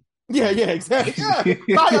team. Yeah, exactly.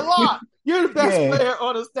 Yeah, by a lot. You're the best player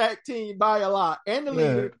on a stacked team by a lot. And the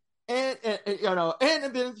leader, and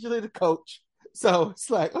eventually the coach. So it's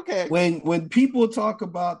like, okay. When people talk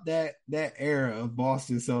about that era of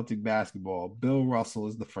Boston Celtic basketball, Bill Russell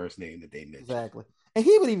is the first name that they mention. Exactly. And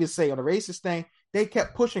he would even say on the racist thing, they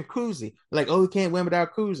kept pushing Cousy. Like, oh, he can't win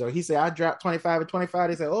without Cousy. He said, I dropped 25 and 25.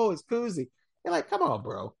 They said, oh, it's Cousy. They're like, come on,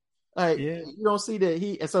 bro. Like, you don't see that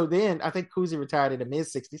and so then I think Cousy retired in the mid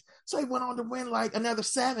 60s. So he went on to win like another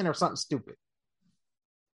 7 or something stupid.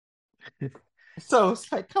 So it's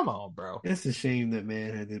like, come on, bro. It's a shame that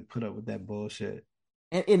man had to put up with that bullshit.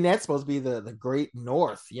 And that's supposed to be the great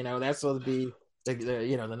North, that's supposed to be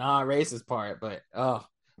the non-racist part. But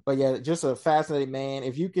yeah, just a fascinating man.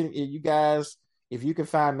 If you can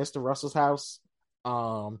find Mr. Russell's house,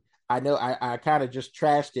 I know I kind of just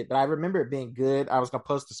trashed it, but I remember it being good. I was gonna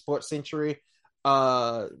post the Sports Century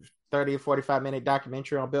 30 or 45 minute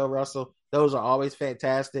documentary on Bill Russell. Those are always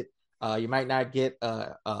fantastic. You might not get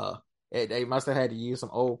they must have had to use some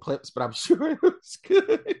old clips, but I'm sure it was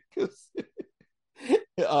good.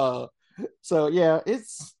 So yeah,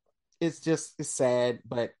 it's sad,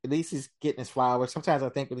 but at least he's getting his flowers. Sometimes I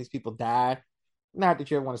think when these people die, not that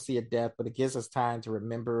you ever want to see a death, but it gives us time to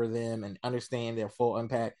remember them and understand their full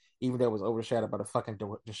impact, even though it was overshadowed by the fucking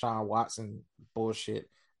Deshaun Watson bullshit.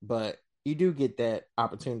 But you do get that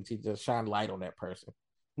opportunity to shine light on that person.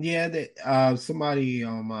 Yeah, somebody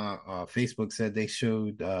on my Facebook said they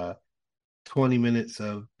showed 20 minutes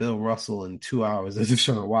of Bill Russell and 2 hours of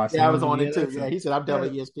Deshaun Watson. Yeah, I was on it too. Yeah, he said, I'm done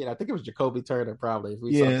with ESPN. I think it was Jacoby Turner, probably.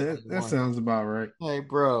 That sounds about right. Hey,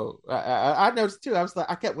 bro. I noticed too. I was like,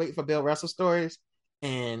 I kept waiting for Bill Russell stories,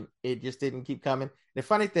 and it just didn't keep coming. The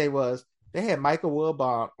funny thing was, they had Michael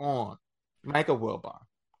Wilbon on. Michael Wilbon,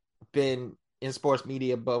 been in sports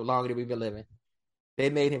media but longer than we've been living. They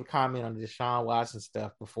made him comment on the Deshaun Watson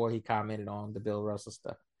stuff before he commented on the Bill Russell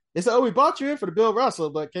stuff. They said, "Oh, we brought you in for the Bill Russell,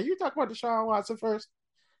 but can you talk about Deshaun Watson first?"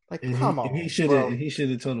 Like, come on. He should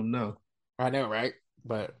have told him no. I know, right?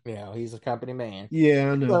 But he's a company man.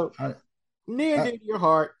 Yeah, I know. So, near and dear to your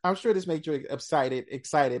heart. I'm sure this made you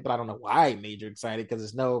excited, but I don't know why it made you excited because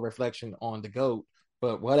there's no reflection on the GOAT.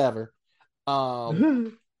 But whatever.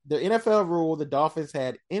 The NFL ruled the Dolphins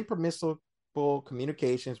had impermissible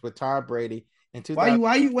communications with Tom Brady in 2000.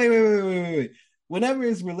 Why you wait. Whenever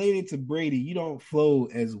it's related to Brady, you don't flow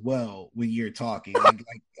as well when you're talking. Like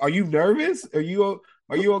are you nervous? Are you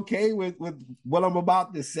okay with what I'm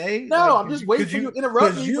about to say? No, I'm just waiting for you to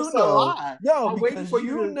interrupt me. I'm waiting for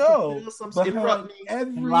you to interrupt me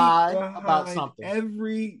and lie about something.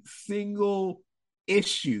 Every single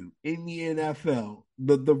issue in the NFL,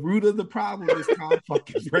 the root of the problem is Tom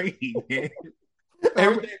fucking Brady, man.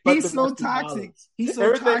 He's so toxic. He's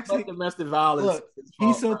so toxic. Domestic violence. Look,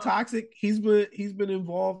 he's so toxic. He's been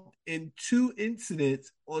involved in 2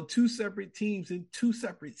 incidents on 2 separate teams in 2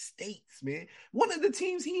 separate states. Man, one of the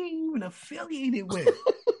teams he ain't even affiliated with.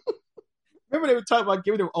 Remember they were talking about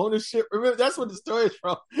giving him ownership. Remember that's what the story is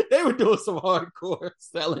from. They were doing some hardcore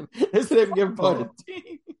selling instead of giving part of the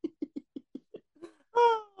team.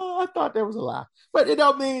 I thought that was a lie, but it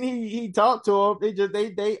don't mean he talked to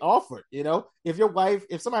him. They offered,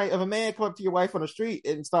 if a man come up to your wife on the street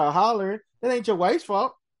and start hollering, that ain't your wife's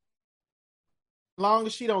fault. Long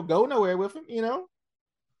as she don't go nowhere with him,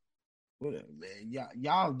 Whatever, man.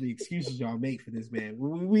 Y'all the excuses y'all make for this, man.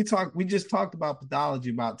 We just talked about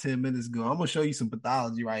pathology about 10 minutes ago. I'm gonna show you some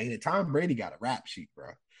pathology right here. Tom Brady got a rap sheet, bro.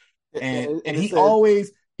 And it he says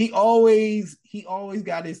always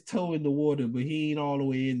got his toe in the water, but he ain't all the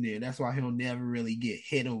way in there. That's why he'll never really get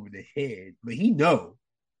hit over the head. But he know.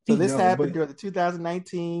 so. He This know. happened But during the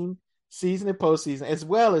 2019 season and postseason, as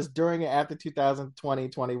well as during and after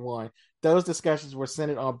 2020-21. Those discussions were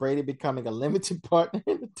centered on Brady becoming a limited partner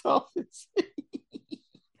in the Dolphins.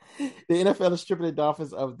 The NFL is stripping the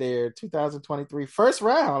Dolphins of their 2023 first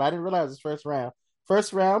round. I didn't realize it's first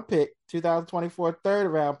round pick, 2024 third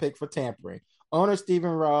round pick for tampering. Owner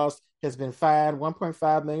Stephen Ross has been fined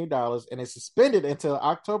 $1.5 million and is suspended until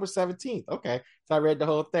October 17th. Okay, so I read the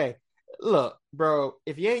whole thing. Look, bro,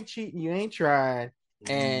 if you ain't cheating, you ain't trying.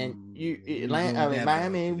 And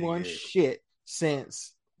Miami ain't won shit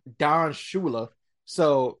since Don Shula.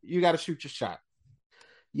 So you got to shoot your shot.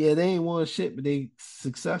 Yeah, they ain't won shit, but they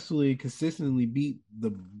successfully, consistently beat the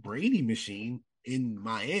Brady machine in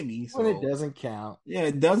Miami. So When it doesn't count. yeah,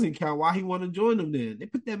 it doesn't count. Why he want to join them then? They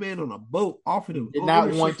put that man on a boat, offered him Did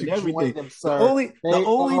not want to everything. join them, The sir. only They the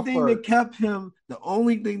only thing offered. that kept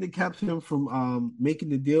him from making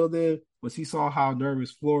the deal there was he saw how nervous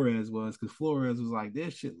Flores was, because Flores was like,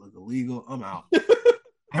 "This shit look illegal. I'm out."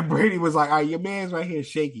 And Brady was like, "All right, your man's right here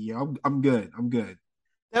shaky. Yo. I'm good. I'm good."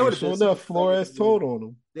 That And would have been sure super enough, Flores crazy. told on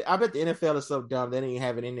him. I bet the NFL is so dumb they didn't even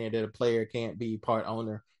have it in there that a player can't be part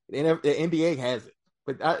owner. The NBA has it,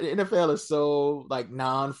 but the NFL is so like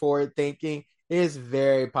non-forward thinking. It's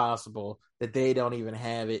very possible that they don't even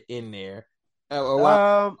have it in there. Or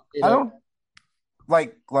why, I don't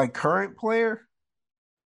like current player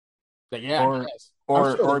yeah, I or guess.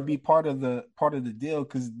 I'm sure or be part of the deal,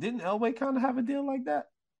 because didn't Elway kind of have a deal like that?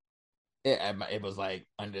 it was like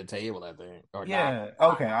under the table, I think, or not. Yeah.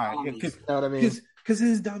 Okay. All right. You Because know what I mean? his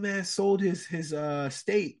dumbass sold his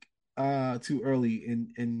stake too early,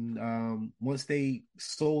 and once they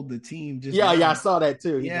sold the team just Yeah, I now. saw that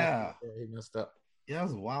too. Yeah. He messed up. Yeah, that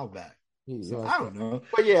was a while back. He So I messed up. don't know.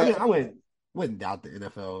 But I yeah, mean, I wouldn't doubt the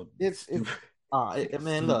NFL. it's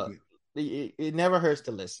man, look, Stupid. it never hurts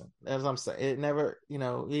to listen. As I'm saying, it never, he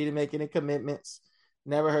didn't make any commitments.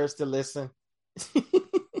 Never hurts to listen.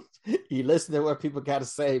 You listen to what people got to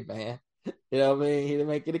say, man. You know what I mean? He didn't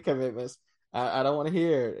make any commitments. I don't want to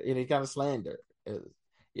hear any kind of slander.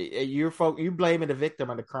 You blaming the victim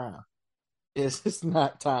of the crime. It's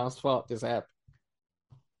not Tom's fault this happened.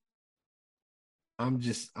 I'm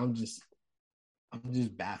just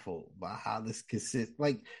baffled by how this consists.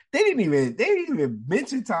 Like they didn't even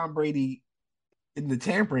mention Tom Brady in the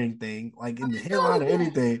tampering thing, like in the headline or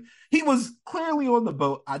anything. He was clearly on the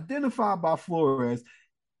boat, identified by Flores,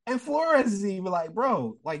 and Flores is even like,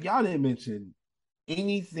 bro, like y'all didn't mention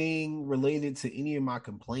anything related to any of my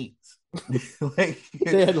complaints. like,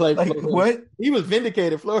 like what? He was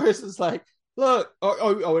vindicated. Flores is like, look, I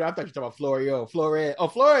thought you were talking about Florio.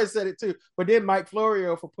 Flores said it too. But then Mike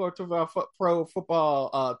Florio for Pro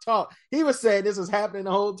Football Talk, he was saying this was happening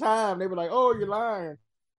the whole time. They were like, oh, you're lying.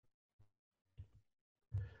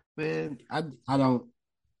 Man, I don't.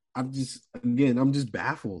 I'm just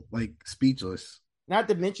baffled, like speechless. Not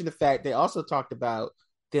to mention the fact they also talked about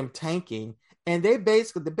them tanking, and they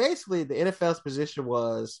basically the NFL's position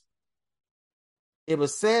was it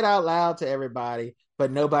was said out loud to everybody,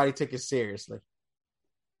 but nobody took it seriously.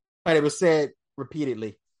 But it was said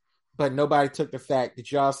repeatedly, but nobody took the fact that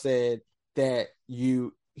y'all said that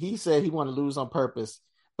he said he wanted to lose on purpose,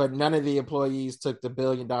 but none of the employees took the $1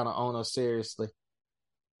 billion owner seriously.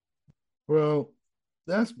 Well,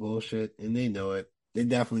 that's bullshit, and they know it. They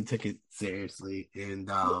definitely took it seriously, and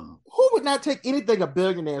who would not take anything a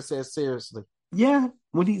billionaire says seriously? Yeah,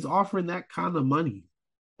 when he's offering that kind of money,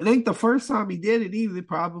 it ain't the first time he did it either,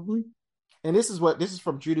 probably. And this is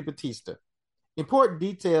from Judy Batista. Important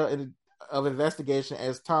detail of investigation,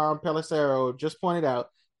 as Tom Pelissero just pointed out,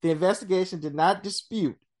 the investigation did not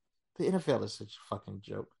dispute. The NFL is such a fucking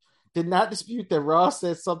joke. Did not dispute that Ross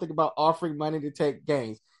said something about offering money to take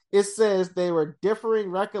gains. It says they were differing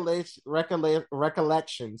recollections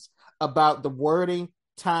about the wording,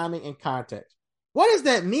 timing, and context. What does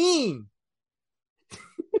that mean?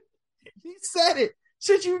 He said it.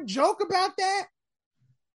 Should you joke about that?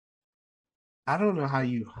 I don't know how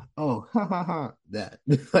you. Oh, ha ha ha! That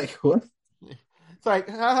like what? It's like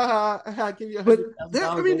I'll give you But $100,000. the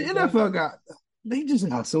NFL they just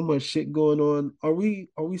got so much shit going on. Are we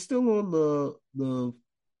still on the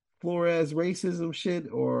Flores racism shit,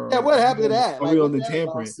 or Yeah, what happened to that? Are Like, we on with the that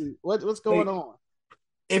tampering? lawsuit, what's going Like, on?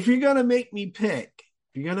 if you're gonna make me pick,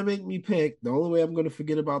 you're gonna make me pick, the only way I'm gonna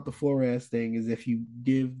forget about the Flores thing is if you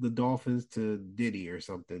give the Dolphins to Diddy or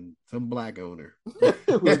something, some black owner.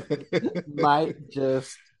 Which might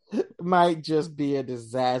just might just be a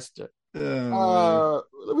disaster. Oh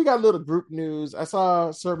man. We got a little group news. I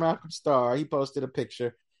saw Sir Malcolm Starr. He posted a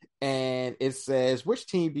picture, and it says, "Which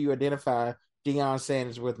team do you identify Deion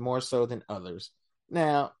Sanders with more so than others?"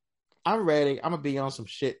 Now, I'm ready. I'm gonna be on some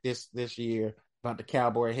shit this year about the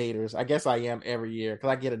Cowboy haters. I guess I am every year because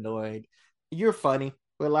I get annoyed. You're funny,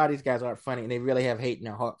 but a lot of these guys aren't funny, and they really have hate in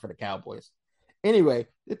their heart for the Cowboys. Anyway,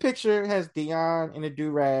 the picture has Deion in a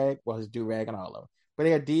do rag. Well, his do rag and all of them, but they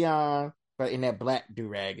had Deion, but in that black do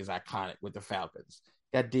rag is iconic with the Falcons.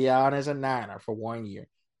 Got Deion as a Niner for 1 year.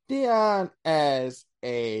 Deion as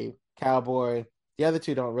a Cowboy. The other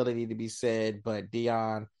two don't really need to be said, but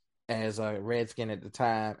Deion as a Redskin at the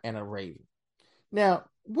time and a Raven. Now,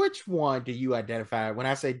 which one do you identify when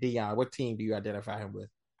I say Deion? What team do you identify him with?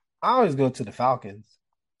 I always go to the Falcons,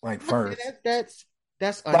 like Okay, first. that's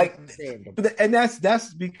Like, understandable. and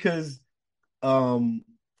that's because um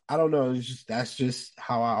I don't know, that's just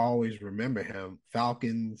how I always remember him.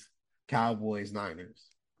 Falcons, Cowboys, Niners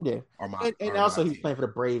Yeah, and are my also he's team. playing for the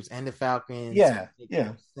Braves and the Falcons. So Yeah, it makes yeah.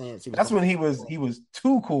 more sense. He was That's going. when he was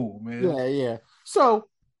too cool, man. Yeah, yeah. So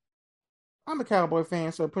I'm a Cowboy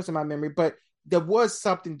fan, so it puts in my memory. But there was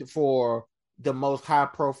something for the most high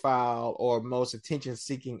profile or most attention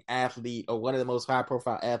seeking athlete or one of the most high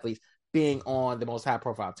profile athletes being on the most high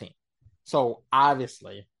profile team. So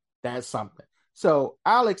obviously that's something. So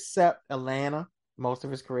I'll accept Atlanta most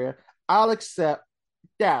of his career. I'll accept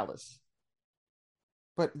Dallas.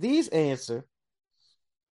 But these answers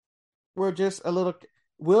were just a little.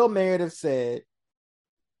 Will Meredith said,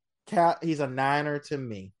 he's a Niner to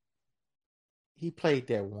me. He played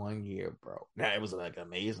there 1 year, bro. Now it was like an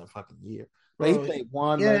amazing fucking year. But he Bro, played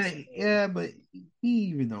one less yeah, game. yeah, but he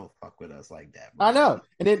even don't fuck with us like that, I bro. know.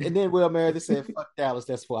 And then Will Meredith said, fuck Dallas,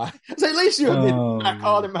 that's why. I said, at least you admit it. Oh I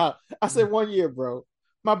called man. him out. I said 1 year, bro.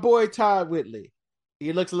 My boy Todd Whitley.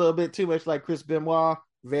 He looks a little bit too much like Chris Benoit.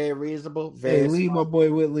 Very reasonable, Hey, very leave my smart.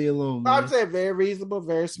 boy Whitley alone, I'm man. saying very reasonable,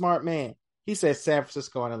 very smart man. He said San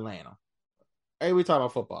Francisco and Atlanta. Hey, we talking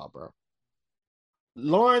about football, bro.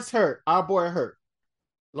 Lawrence Hurt, our boy Hurt.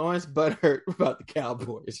 Lawrence Butthurt about the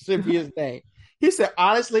Cowboys. Should be his name. He said,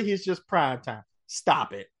 honestly, he's just prime time.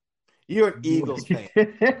 Stop it. You're an Eagles fan.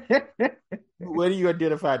 Where do you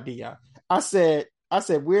identify Dion? I said,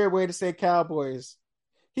 weird way to say Cowboys.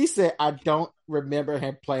 He said, I don't remember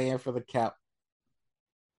him playing for the Cow.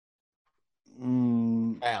 I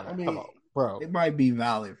Allen, come mean, on, bro. it might be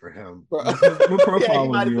valid for him. Bro. What Yeah, he profile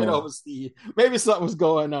was might he have been on? overseas. Maybe something was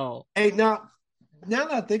going on. Hey, now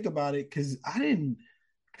that I think about it, because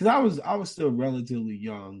I was still relatively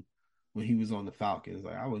young when he was on the Falcons.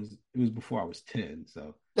 Like it was before I was 10.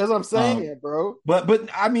 So, That's what I'm um, saying, bro. but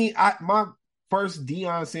I mean, my first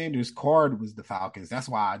Deion Sanders card was the Falcons. That's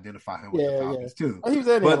why I identify him with the Yeah, yeah. Falcons too. Oh, he was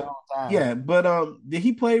in there a But long time. yeah, but did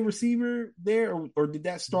he play receiver there, or did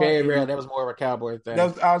that start Very rare. in? That was more of a Cowboy That thing.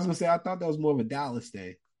 was I was gonna say I thought that was more of a Dallas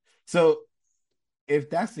thing. So if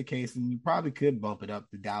that's the case, then you probably could bump it up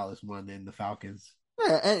to Dallas one than the Falcons.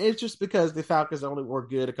 Yeah, and it's just because the Falcons only were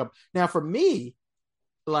good a couple. Now, for me,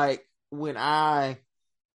 like when my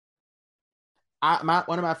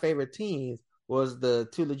one of my favorite teams was the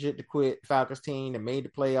Too Legit to Quit Falcons team that made the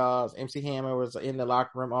playoffs. MC Hammer was in the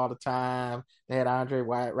locker room all the time. They had Andre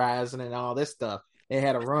White Rising and all this stuff. They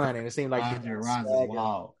had a run, and it seemed like Andre Deion Rising, Swagger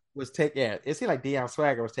wow. was taking. Yeah, it seemed like Deion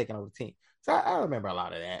Swagger was taking over the team. So I remember a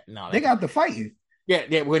lot of that and all They that. got the fighting. Yeah,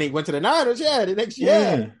 yeah. When he went to the Niners, yeah, the next year.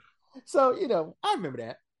 Yeah. So I remember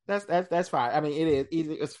that. That's fine. I mean, it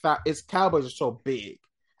is. It's Cowboys are so big,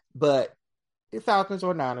 but Falcons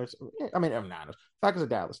or Niners. I mean, Niners. Falcons or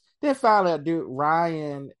Dallas. Then finally, dude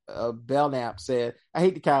Ryan Belknap said, "I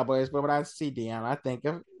hate the Cowboys, but when I see Deion, I think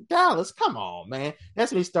of Dallas. Come on, man.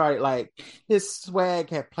 That's when he started. Like his swag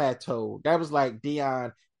had plateaued. That was like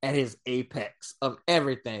Deion at his apex of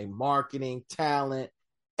everything: marketing, talent,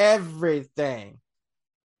 everything,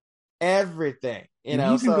 everything. You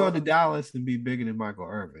can go So to Dallas and be bigger than Michael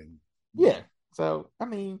Irvin. yeah. So I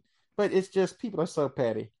mean, but it's just people are so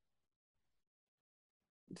petty.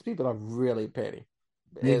 These people are really petty.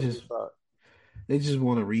 They As we just thought. they just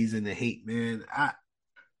want a reason to hate, man.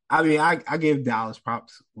 I mean, I give Dallas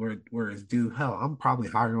props where it's due. Hell, I'm probably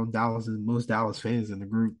higher on Dallas than most Dallas fans in the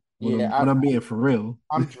group when Yeah, I'm being for real.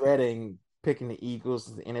 I'm dreading picking the Eagles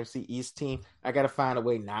as the NFC East team. I got to find a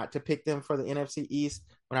way not to pick them for the NFC East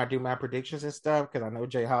when I do my predictions and stuff because I know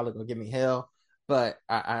Jay Holly gonna give me hell. But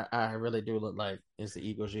I really do look like it's the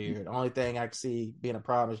Eagles' year. The only thing I can see being a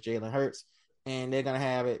problem is Jalen Hurts. and they're gonna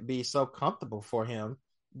have it be so comfortable for him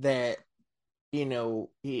that they'll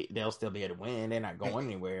still be able to win. They're not going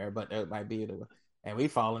anywhere, but they might be able to. And we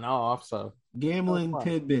falling off. So Gambling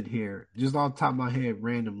tidbit here, just off the top of my head,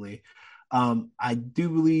 randomly. I do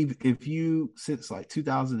believe since like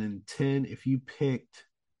 2010, if you picked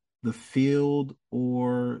the field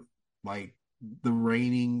or like the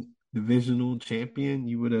reigning divisional champion,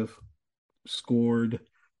 you would have scored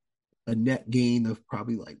a net gain of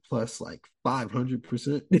probably like plus like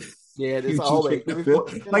 500%. Yeah, it's always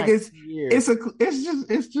like it's just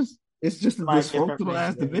a dysfunctional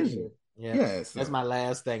ass division. Yeah, yes, that's my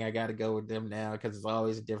last thing. I got to go with them now because it's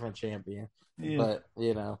always a different champion. Yeah. But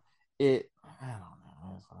I don't know.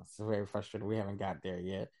 It's very frustrating. We haven't got there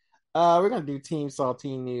yet. We're gonna do Team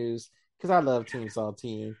Saltine news because I love Team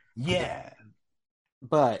Saltine. Yeah,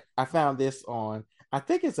 but I found this on. I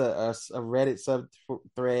think it's a Reddit sub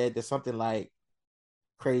thread. There's something like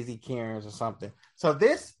Crazy Karens or something. So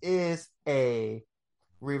this is a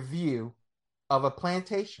review of a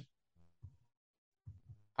plantation.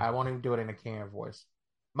 I won't even do it in a Karen voice.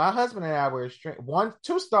 My husband and I were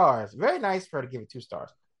 2 stars. Very nice for her to give it 2 stars.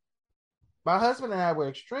 My husband and I were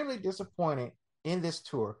extremely disappointed in this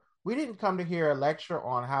tour. We didn't come to hear a lecture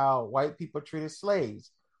on how white people treated slaves.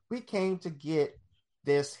 We came to get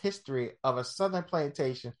this history of a southern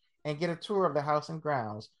plantation and get a tour of the house and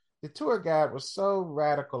grounds. The tour guide was so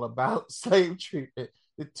radical about slave treatment.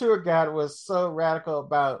 The tour guide was so radical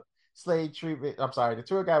about slave treatment.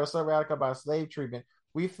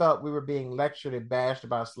 We felt we were being lectured and bashed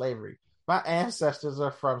about slavery. My ancestors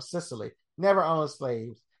are from Sicily, never owned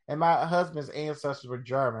slaves, and my husband's ancestors were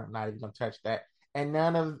German. I'm not even gonna touch that. And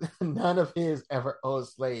none of his ever owned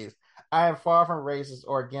slaves. I am far from racist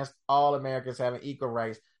or against all Americans having equal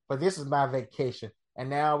rights, but this is my vacation. And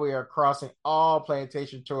now we are crossing all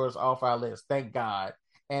plantation tours off our list. Thank God.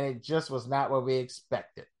 And it just was not what we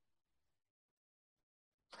expected.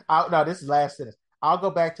 No, this is last sentence. I'll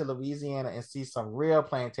go back to Louisiana and see some real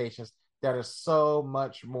plantations that are so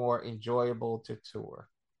much more enjoyable to tour.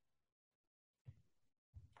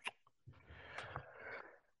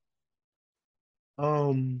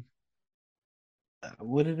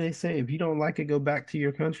 What did they say? If you don't like it, go back to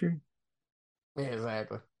your country. Yeah,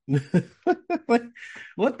 exactly. Like,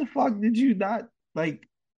 what the fuck did you not like?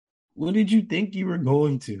 What did you think you were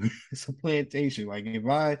going to? It's a plantation. Like, if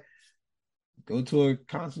I go to a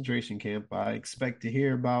concentration camp, I expect to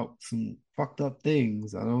hear about some fucked up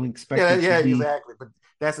things. I don't expect exactly. But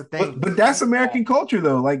that's the thing. But that's American culture,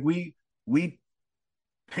 though. Like, we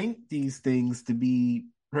paint these things to be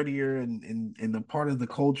prettier and a part of the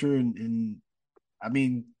culture. And I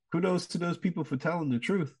mean, kudos to those people for telling the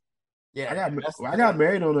truth. Yeah, I got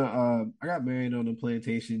married on a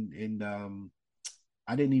plantation, and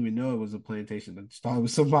I didn't even know it was a plantation. I just thought it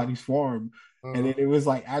was somebody's farm. Mm-hmm. And then it was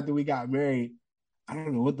like after we got married, I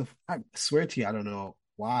don't know I swear to you, I don't know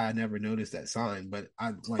why I never noticed that sign, but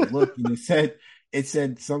I like looked and it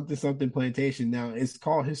said something plantation. Now it's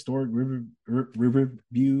called Historic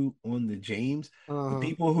Riverview on the James. The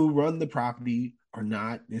people who run the property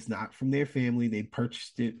it's not from their family. They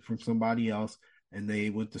purchased it from somebody else, and they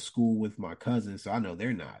went to school with my cousin. So I know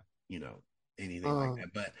they're not, anything like that.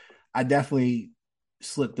 But I definitely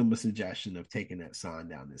slipped them a suggestion of taking that sign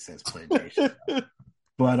down that says plantation.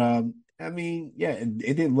 But I mean, yeah, it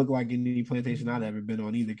didn't look like any plantation I'd ever been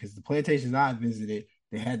on either, because the plantations I visited,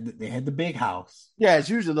 they had the big house. Yeah, it's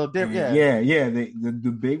usually a little different. Yeah.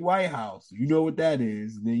 The big white house. You know what that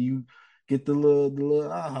is. And then you get the little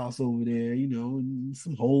house over there, and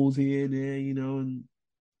some holes here and there,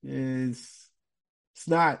 and it's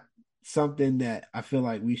not something that I feel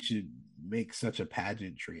like we should make such a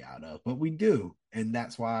pageantry out of, but we do. And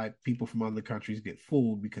that's why people from other countries get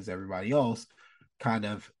fooled, because everybody else kind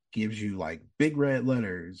of gives you like big red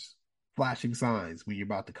letters, flashing signs when you're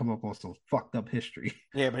about to come up on some fucked up history.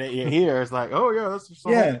 Yeah, but here it's like, oh yeah,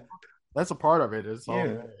 that's a part of it. It's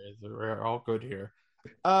all we're all good here.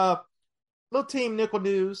 Little team nickel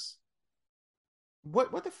news.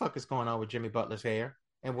 What the fuck is going on with Jimmy Butler's hair?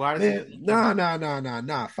 And why does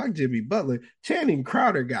nah. Fuck Jimmy Butler. Channing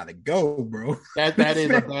Crowder gotta go, bro. That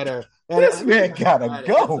is a better. This man gotta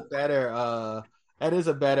go. That is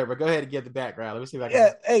a better. But go ahead and get the background. Let me see if I can.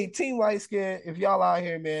 Yeah, hey, Team Light Skin, if y'all out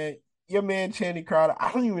here, man, your man Channing Crowder.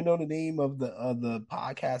 I don't even know the name of the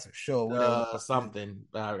podcast or show. Whatever. Something.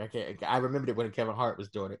 I can't. I remembered it when Kevin Hart was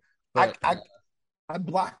doing it. But, I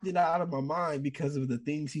blocked it out of my mind because of the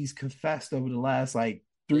things he's confessed over the last like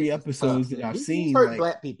 3 episodes that I've seen. He's hurt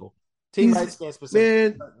black people. Team Light Skin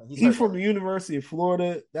specifically. Man, he's from the University of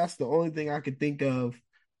Florida. That's the only thing I could think of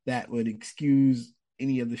that would excuse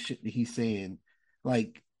any of the shit that he's saying.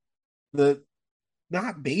 Like the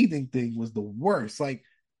not bathing thing was the worst. Like,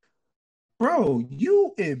 bro,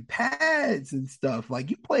 you in pads and stuff. Like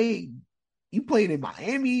you played in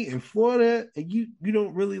Miami and Florida, and you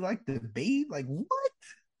don't really like to bathe. Like what?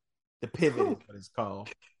 The pivot is what it's called.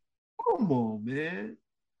 Come on, man.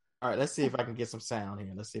 All right, let's see if I can get some sound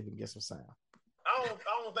here. Let's see if we can get some sound. I don't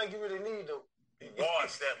think you really need to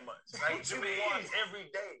wash that much. Like you wash every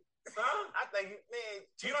day. Huh? I think man,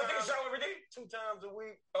 you don't take a shower every day? 2 times a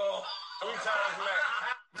week. Oh, 3 times max.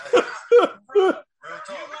 Real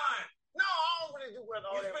talk. You lying. No, I don't really do what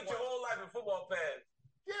all that. You spent your whole life in football pads.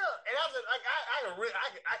 Yeah, and I was like, I can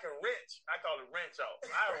wrench. I call it wrench off.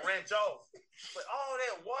 I wrench off. But all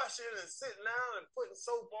that washing and sitting down and putting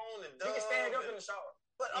soap on and you can stand up in the shower.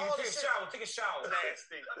 But all take a shower.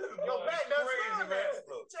 Nasty. Your back does crazy, man.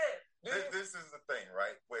 Look, this is the thing,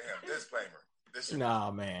 right? With him, disclaimer.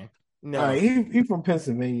 Nah, man. No, he from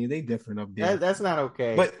Pennsylvania. They different up there. That's not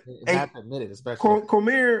okay. But not to admit it, especially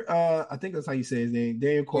Cormier. I think that's how you say his name,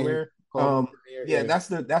 Daniel Cormier. Yeah, that's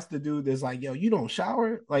the dude that's like, yo, you don't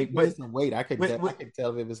shower, like, but wait, I could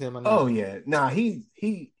tell if it was him or not. Oh yeah, nah, he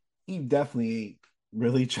definitely ain't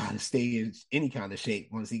really trying to stay in any kind of shape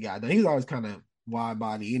once he got done. He's always kind of wide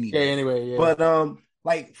body anyway. Yeah, anyway, yeah. But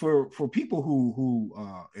like for people who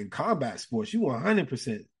in combat sports, you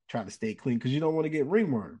 100% try to stay clean because you don't want to get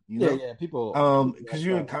ringworm. You know? Yeah, people. Because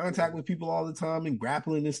you're in contact with people all the time and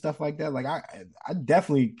grappling and stuff like that. Like I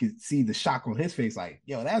definitely could see the shock on his face. Like,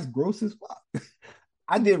 yo, that's gross as fuck.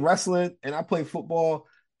 I did wrestling and I played football,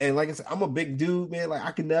 and like I said, I'm a big dude, man. Like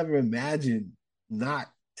I could never imagine not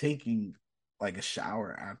taking like a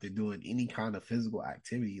shower after doing any kind of physical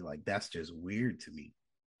activity. Like that's just weird to me.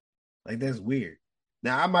 Like that's weird.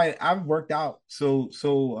 Now I've worked out so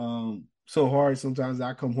hard sometimes that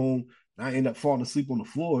I come home and I end up falling asleep on the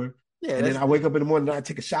floor. Yeah, and then I wake up in the morning and I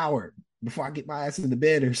take a shower before I get my ass in the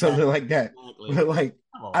bed or something like that. Exactly. But like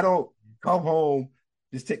I don't come home,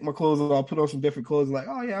 just take my clothes off, put on some different clothes, like,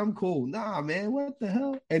 oh yeah, I'm cool. Nah, man, what the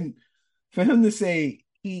hell? And for him to say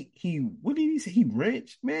he what did he say? He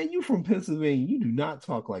wrenched? Man, you from Pennsylvania. You do not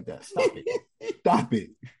talk like that. Stop it. Stop it.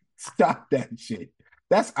 Stop that shit.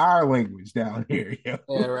 That's our language down here, yo.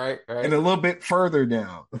 Yeah, right. And a little bit further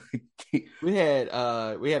down. we had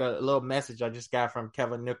a little message I just got from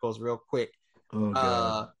Kevin Nichols real quick. Oh,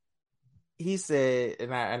 God. He said,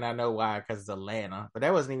 and I know why, because it's Atlanta, but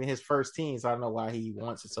that wasn't even his first team, so I don't know why he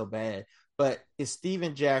wants it so bad. But is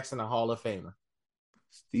Steven Jackson a Hall of Famer?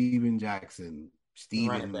 Steven Jackson.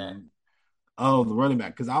 Oh, the running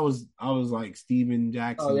back. Because I was like Steven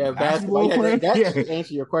Jackson. Oh yeah, basketball player. That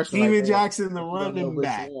answer your question. Steven Jackson, the running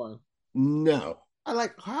back. No, I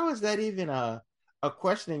like. How is that even a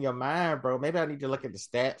question in your mind, bro? Maybe I need to look at the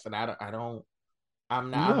stats, and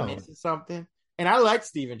I'm missing something. And I like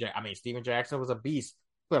Steven Jackson. I mean, Steven Jackson was a beast,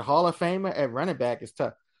 but Hall of Famer at running back is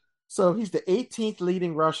tough. So he's the 18th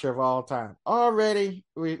leading rusher of all time. Already,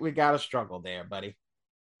 we got to struggle there, buddy.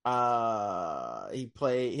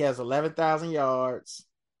 He has 11,000 yards.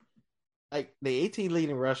 Like the 18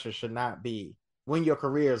 leading rusher should not be when your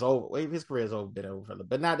career is over. Well, his career is over, been over,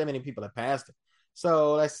 but not that many people have passed him.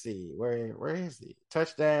 So let's see, where is he?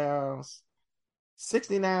 Touchdowns,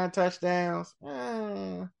 69 touchdowns.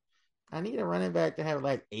 I need a running back to have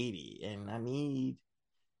like 80, and I need.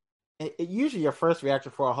 Usually, your first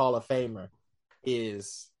reaction for a Hall of Famer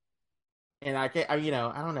is, and I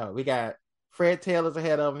don't know. We got Fred Taylor's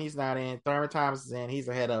ahead of him. He's not in. Thurman Thomas is in. He's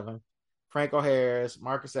ahead of him. Franco Harris,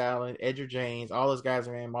 Marcus Allen, Edger James, all those guys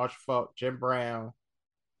are in. Marshall Faulk, Jim Brown,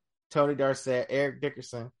 Tony Dorsett, Eric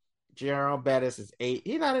Dickerson, Jerome Bettis is 8.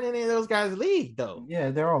 He's not in any of those guys' league, though.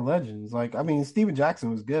 Yeah, they're all legends. Like, I mean, Steven Jackson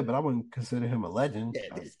was good, but I wouldn't consider him a legend.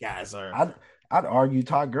 Yeah, these guys are. I'd argue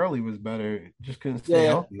Todd Gurley was better. Just couldn't stay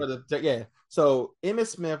healthy. So Emmitt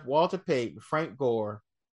Smith, Walter Payton, Frank Gore,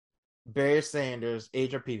 Barry Sanders,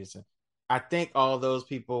 Adrian Peterson. I think all those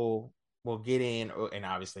people will get in, and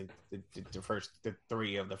obviously the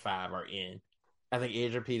 3 of the 5 are in. I think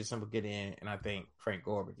Adrian Peterson will get in, and I think Frank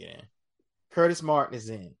Gore will get in. Curtis Martin is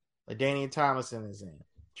in. LaDainian Tomlinson is in.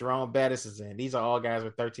 Jerome Bettis is in. These are all guys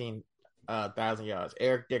with 13,000 yards.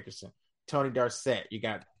 Eric Dickerson, Tony Dorsett. You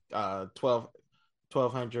got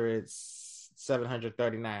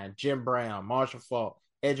 739. Jim Brown, Marshall Faulk,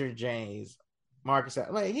 Edger James, Marcus.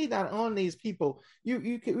 Like, he's not on these people.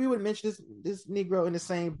 We would mention this Negro in the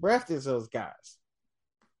same breath as those guys.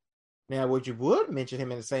 Now, what you would mention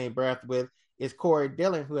him in the same breath with is Corey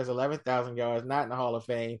Dillon, who has 11,000 yards, not in the Hall of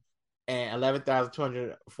Fame, and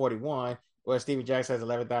 11,241, where Steven Jackson has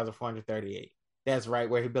 11,438. That's right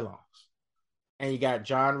where he belongs. And you got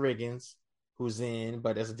John Riggins, who's in,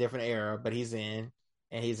 but it's a different era, but he's in,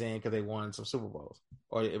 and he's in because they won some Super Bowls,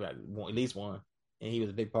 or at least one. and he was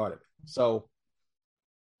a big part of it. So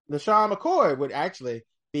LaShawn McCoy would actually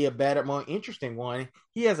be a better, more interesting one.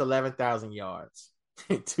 He has 11,000 yards,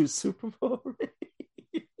 2 Super Bowl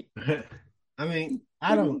rings. I mean,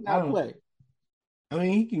 I don't play. I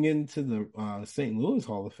mean, he can get into the St. Louis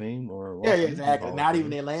Hall of Fame or yeah, exactly. Not even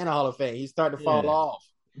the Atlanta Hall of Fame. He's starting to fall off.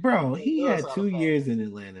 Bro, he had 2 years in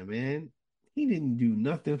Atlanta, man. He didn't do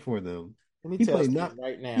nothing for them. Let me tell you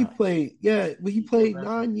right now. He played, but he played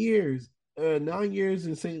 9 years. 9 years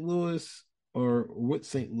in St. Louis or with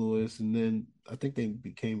St. Louis, and then I think they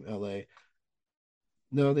became LA.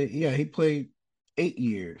 No, he played 8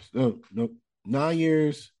 years. No, 9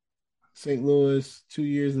 years St. Louis, 2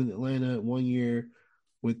 years in Atlanta, 1 year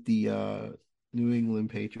with the New England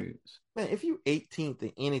Patriots. Man, if you 18th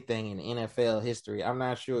in anything in NFL history, I'm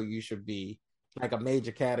not sure you should be like a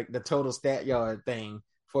major category. The total stat yard thing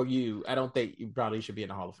for you, I don't think you probably should be in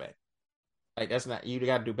the Hall of Fame. Like that's not, you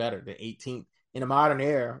got to do better than 18th in a modern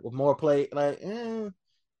era with more play. Like you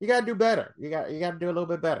got to do better. You got to do a little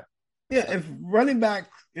bit better. Yeah, if running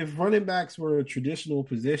backs were a traditional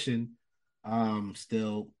position,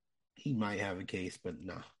 still he might have a case, but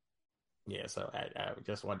no. Yeah, so I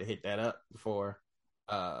just wanted to hit that up before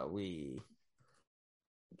we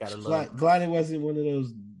got a little. Glad it wasn't one of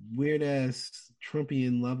those weird ass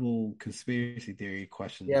Trumpian level conspiracy theory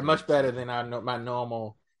questions. Yeah, much better than my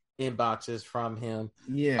normal inboxes from him.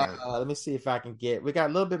 Yeah. Let me see if I can get. We got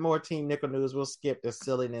a little bit more team nickel news. We'll skip the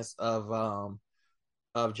silliness of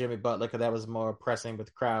Jimmy Butler because that was more pressing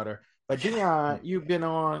with Crowder. But Dion,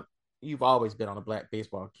 you've always been on a black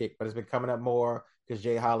baseball kick, but it's been coming up more because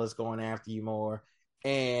Jay Hollis going after you more,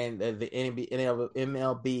 and the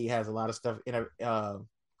MLB has a lot of stuff.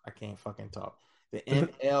 I can't fucking talk. The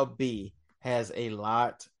MLB has a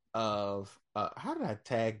lot of. How did I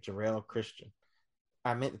tag Jarrell Christian?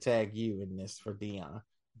 I meant to tag you in this for Dion,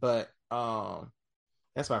 but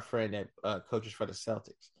that's my friend that coaches for the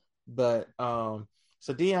Celtics. But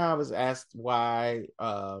so Dion was asked why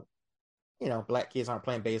black kids aren't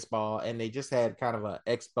playing baseball, and they just had kind of a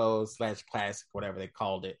expo / classic, whatever they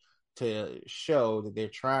called it, to show that they're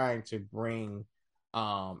trying to bring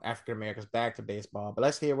African Americans back to baseball. But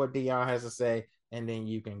let's hear what Dion has to say, and then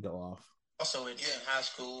you can go off. Also in high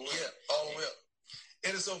school. Yeah, all the way up.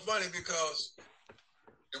 And it's so funny because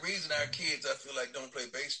the reason our kids, I feel like, don't play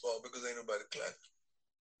baseball because ain't nobody clapping.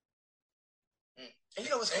 And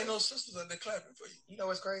ain't no sisters out there clapping for you. You know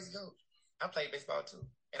what's crazy, Coach? I played baseball too,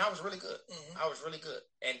 and I was really good. Mm-hmm. I was really good.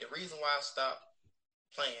 And the reason why I stopped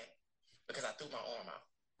playing because I threw my arm out.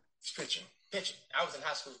 It's pitching. I was in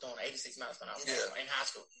high school throwing 86 miles an hour in high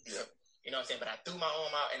school. Yeah. You know what I'm saying? But I threw my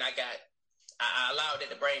arm out, and I allowed it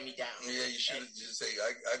to bring me down. Yeah, you should have just say,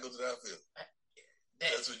 I go to the outfield.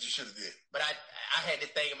 That's what you should have did. But I had this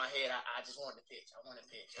thing in my head. I just wanted to pitch.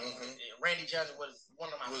 Mm-hmm. Randy Johnson was one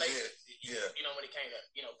of my favorites. Yeah. You know, when it came to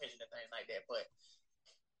pitching and things like that. But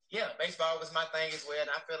yeah, baseball was my thing as well.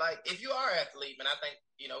 And I feel like if you are an athlete, man, I think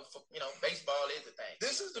baseball is the thing.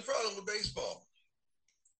 This is the problem with baseball.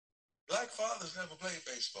 Black fathers never played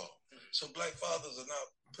baseball, so black fathers are not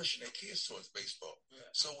pushing their kids towards baseball. Yeah.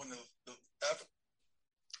 So when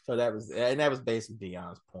so that was basically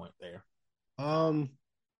Dion's point there.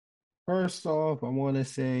 First off, I want to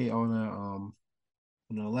say on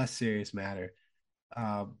a less serious matter,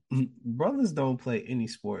 brothers don't play any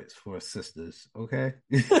sports for sisters. Okay,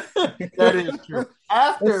 that is true.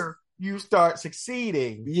 After you start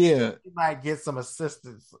succeeding, you might get some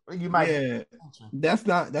assistance. You might. That's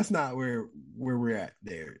not where we're at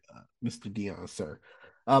there, Mr. Dion, sir.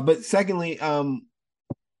 But secondly,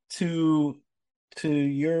 to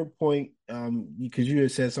your point, because you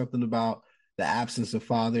had said something about the absence of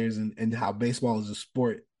fathers and how baseball is a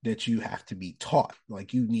sport that you have to be taught.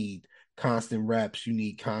 Like you need constant reps, you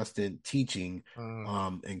need constant teaching,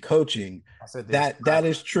 and coaching. That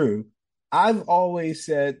is true. I've always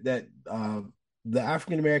said that the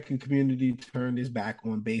African American community turned its back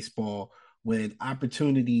on baseball when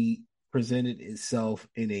opportunity presented itself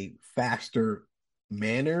in a faster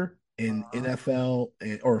manner in NFL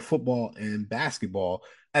or football and basketball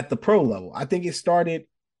at the pro level. I think it started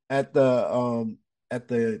at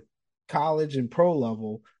the college and pro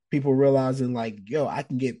level, people realizing like, yo, I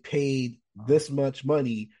can get paid this much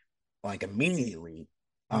money like immediately,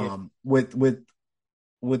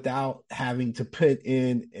 without having to put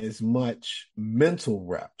in as much mental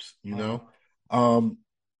reps,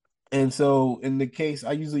 and so in the case,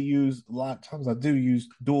 I usually use a lot of times I do use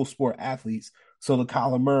dual sport athletes. So the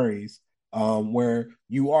Kyler Murrays, where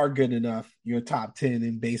you are good enough, you're top 10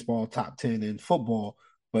 in baseball, top 10 in football,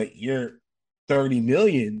 but you're 30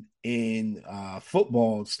 million in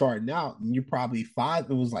football starting out, and you're probably 5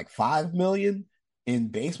 million in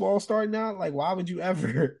baseball starting out, like why would you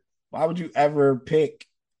ever pick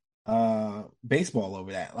baseball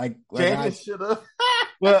over that? Jameis should have.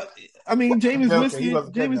 Well, I mean, I'm joking. He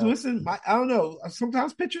wasn't good Jameis enough. Winston, I don't know.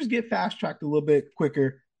 Sometimes pitchers get fast tracked a little bit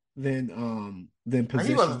quicker than He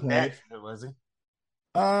position wasn't players. that good, was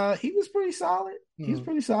he? He was pretty solid. He was Mhm.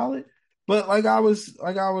 pretty solid. But like I was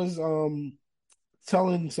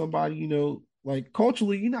telling somebody, like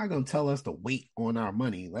culturally, you're not gonna tell us to wait on our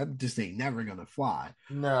money. That just ain't never gonna fly.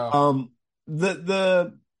 No.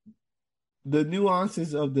 The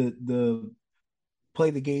nuances of the play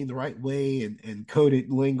the game the right way and coded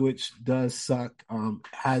language does suck.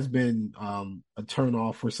 Has been a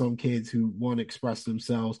turnoff for some kids who want to express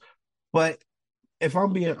themselves. But if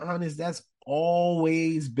I'm being honest, that's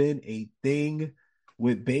always been a thing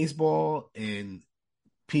with baseball and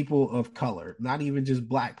people of color, not even just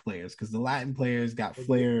black players, because the Latin players got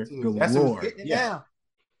flair That's who's galore. getting it now.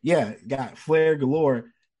 Yeah, got flair galore.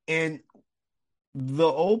 And the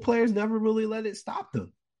old players never really let it stop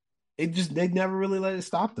them. They never really let it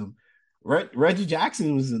stop them. Reggie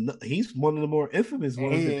Jackson he's one of the more infamous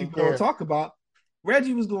ones that people don't talk about.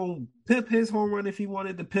 Reggie was going to pimp his home run if he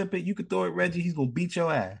wanted to pimp it. You could throw it, Reggie. He's going to beat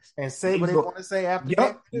your ass and say what they want to say after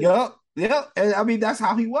that. Yep. And I mean, that's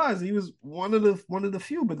how he was. He was one of the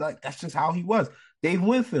few, but like that's just how he was. Dave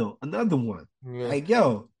Winfield, another one. Yeah. Like,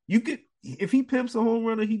 yo, you could if he pimps a home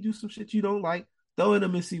runner, he do some shit you don't like. Throw it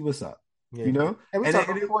him and see what's up. Yeah. You know, and we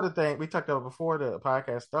talked about before the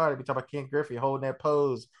podcast started. We talked about Ken Griffey holding that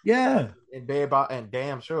pose. Yeah, and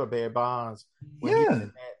damn sure Barry Bonds.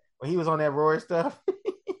 When he was on that Roy stuff.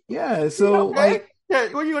 Yeah. So like, yeah,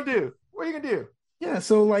 what are you gonna do? What are you gonna do? Yeah.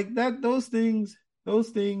 So like that, those things,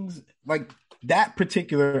 like that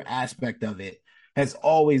particular aspect of it has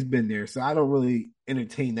always been there. So I don't really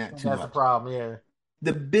entertain that too much. That's the problem. Yeah.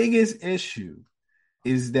 The biggest issue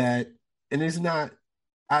is that, and it's not.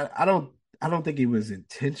 I don't think it was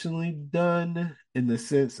intentionally done in the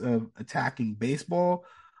sense of attacking baseball,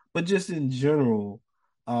 but just in general,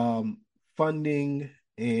 funding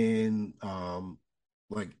and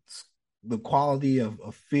like the quality of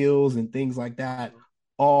fields and things like that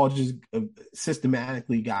all just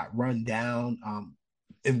systematically got run down.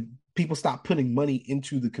 And people stopped putting money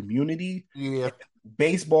into the community. Yeah.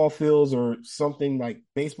 Baseball fields or something like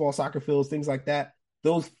baseball, soccer fields, things like that.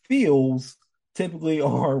 Those fields typically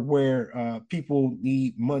are where people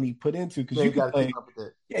need money put into because you can play.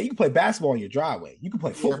 Yeah, you can play basketball in your driveway. You can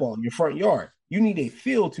play football in your front yard. You need a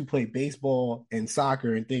field to play baseball and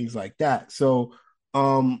soccer and things like that. So,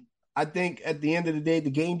 I think at the end of the day, the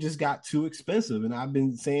game just got too expensive, and I've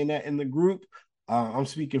been saying that in the group. I'm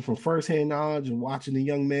speaking from firsthand knowledge and watching the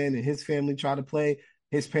young man and his family try to play.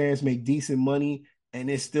 His parents make decent money, and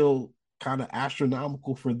it's still kind of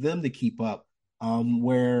astronomical for them to keep up.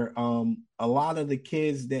 Where a lot of the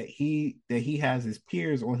kids that he has as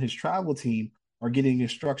peers on his travel team are getting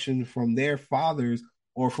instruction from their fathers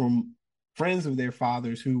or from friends of their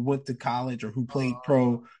fathers who went to college or who played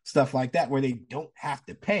pro, stuff like that, where they don't have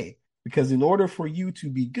to pay. Because in order for you to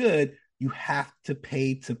be good, you have to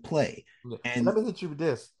pay to play. And let me hit you with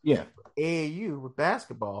this. Yeah. AAU with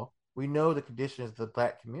basketball, we know the conditions of the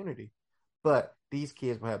black community, but these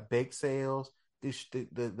kids will have bake sales.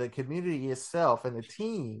 The community itself and the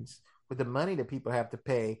teams with the money that people have to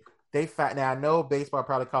pay, now I know baseball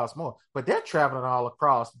probably costs more, but they're traveling all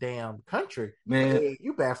across damn country. Man,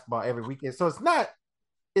 you basketball every weekend, so it's not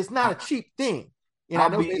a cheap thing.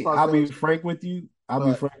 I'll be frank with you.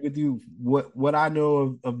 What I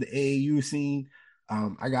know of the AAU scene,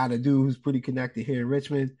 I got a dude who's pretty connected here in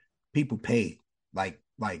Richmond. People pay like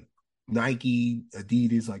Nike,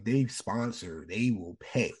 Adidas, like they sponsor, they will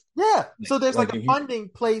pay. Yeah. So there's like a funding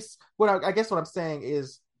place. I guess what I'm saying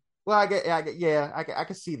is, well, I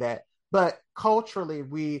can see that. But culturally,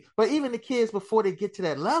 but even the kids before they get to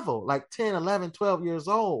that level, like 10, 11, 12 years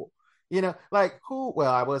old, like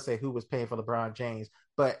I would say who was paying for LeBron James,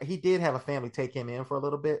 but he did have a family take him in for a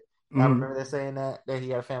little bit. Mm-hmm. I remember they saying that he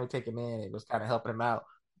had a family take him in. It was kind of helping him out,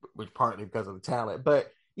 which partly because of the talent.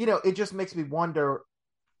 But, it just makes me wonder,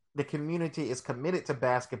 the community is committed to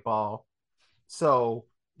basketball. So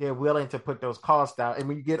they're willing to put those costs down. And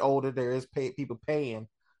when you get older, there is people paying,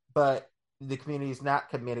 but the community is not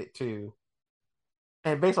committed to.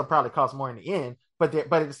 And baseball probably costs more in the end, but at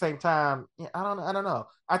the same time, I don't know.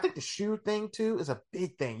 I think the shoe thing too is a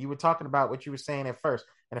big thing. You were talking about what you were saying at first,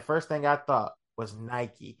 and the first thing I thought was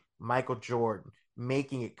Nike, Michael Jordan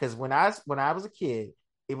making it, because when I was a kid,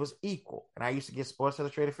 it was equal, and I used to get Sports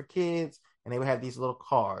Illustrated for kids, and they would have these little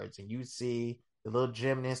cards, and you'd see the little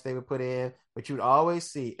gymnasts they would put in, but you'd always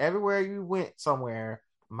see everywhere you went somewhere,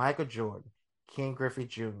 Michael Jordan, Ken Griffey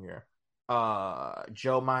Jr.,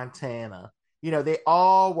 Joe Montana. They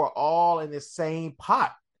all were all in the same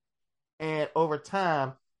pot. And over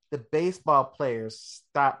time, the baseball players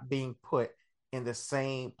stopped being put in the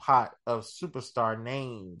same pot of superstar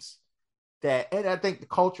names. And I think the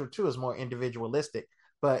culture too is more individualistic.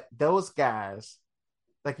 But those guys,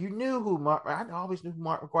 like you knew who I always knew who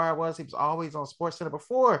Mark McGwire was. He was always on Sports Center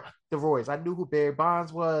before the Royals. I knew who Barry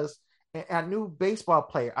Bonds was. And I knew baseball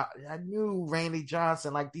player. I knew Randy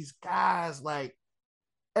Johnson. Like these guys, like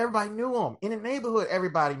everybody knew them in the neighborhood.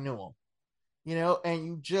 Everybody knew them,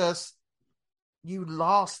 and you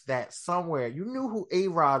lost that somewhere. You knew who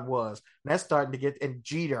A-Rod was. And that's starting to get, and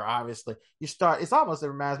Jeter, obviously. It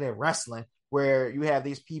reminds me of wrestling, where you have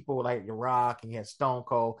these people like The Rock, and you have Stone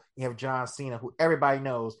Cold, you have John Cena, who everybody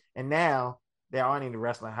knows. And now there aren't any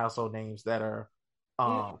wrestling household names that are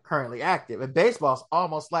currently active. And baseball's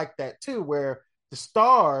almost like that too, where the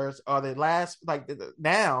stars are the last,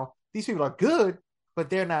 now these people are good, but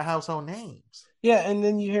they're not household names. Yeah, and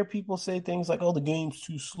then you hear people say things like, "Oh, the game's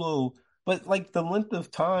too slow." But like the length of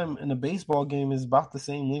time in a baseball game is about the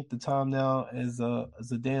same length of time now as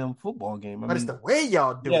a damn football game. It's the way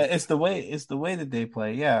y'all do it. Yeah, it's the way that they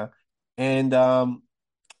play. Yeah, and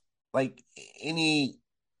like any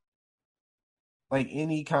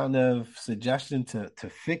kind of suggestion to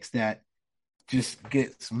fix that just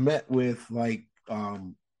gets met with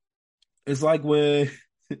it's like when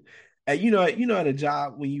at a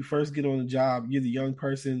job, when you first get on the job, you're the young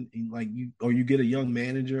person, and you get a young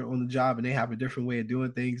manager on the job, and they have a different way of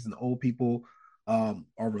doing things, and old people are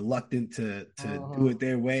reluctant to do it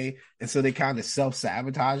their way, and so they kind of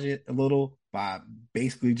self-sabotage it a little by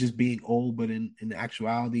basically just being old, but in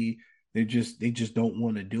actuality they just don't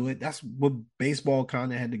want to do it. That's what baseball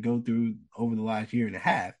kind of had to go through over the last year and a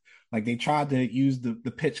half. Like they tried to use the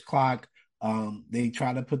pitch clock. They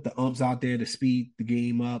try to put the umps out there to speed the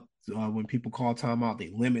game up. When people call timeout,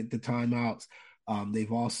 they limit the timeouts.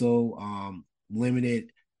 They've also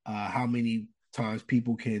limited how many times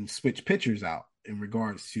people can switch pitchers out in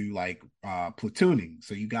regards to platooning.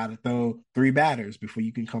 So you got to throw 3 batters before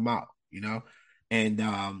you can come out,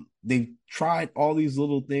 And they've tried all these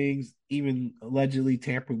little things, even allegedly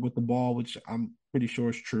tampered with the ball, which I'm pretty sure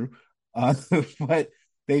is true. But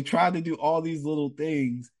they tried to do all these little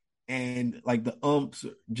things. And the umps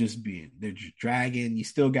they're just dragging. You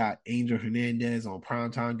still got Angel Hernandez on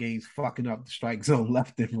primetime games fucking up the strike zone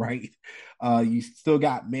left and right. You still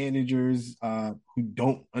got managers who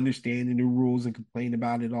don't understand the new rules and complain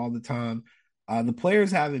about it all the time. The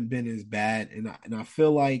players haven't been as bad, and I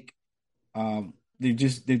feel like there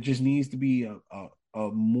just needs to be a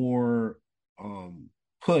more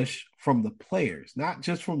push from the players, not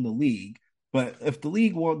just from the league. But if the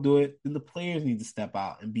league won't do it, then the players need to step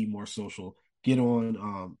out and be more social. Get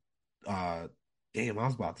on, damn, I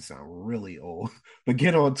was about to sound really old, but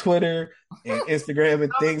get on Twitter and Instagram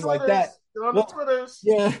and things like that.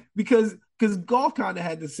 Yeah, because golf kind of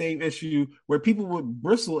had the same issue where people would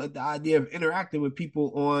bristle at the idea of interacting with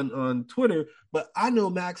people on Twitter. But I know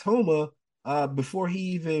Max Homa before he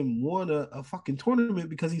even won a fucking tournament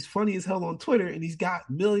because he's funny as hell on Twitter and he's got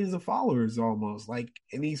millions of followers almost,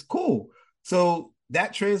 and he's cool. So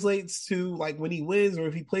that translates to when he wins or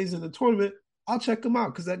if he plays in the tournament, I'll check him out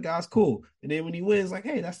because that guy's cool. And then when he wins,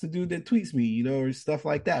 hey, that's the dude that tweets me, or stuff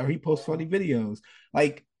like that, or he posts funny videos.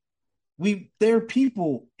 There are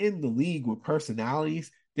people in the league with personalities.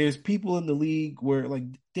 There's people in the league where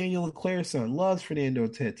Daniel Leclerc's son loves Fernando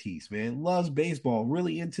Tatis, man, loves baseball,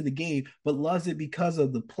 really into the game, but loves it because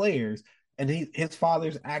of the players. And his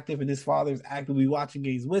father's active and his father's actively watching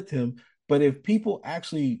games with him. But if people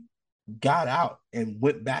actually got out and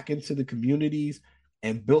went back into the communities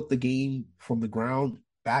and built the game from the ground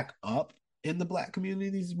back up in the Black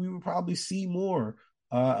communities, we would probably see more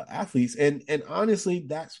athletes. And honestly,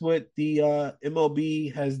 that's what the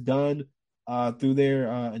MLB has done through their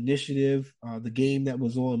initiative. The game that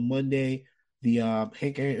was on Monday, the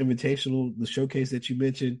Hank Aaron Invitational, the showcase that you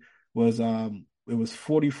mentioned, was it was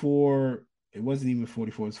 44. It wasn't even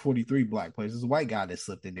 44. It was 43 Black players. There's a white guy that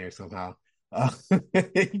slipped in there somehow.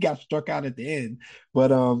 He got struck out at the end,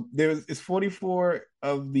 but it's 44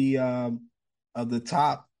 of the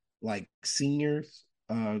top seniors,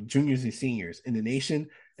 juniors and seniors in the nation,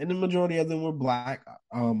 and the majority of them were Black,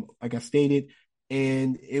 like I stated,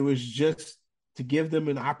 and it was just to give them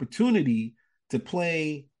an opportunity to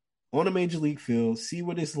play on a major league field, see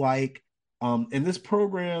what it's like. And this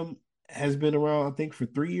program has been around, I think, for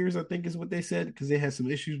 3 years, I think is what they said, because they had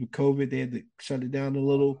some issues with COVID. They had to shut it down a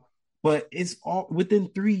little. But it's all within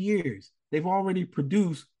 3 years. They've already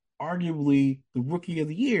produced arguably the rookie of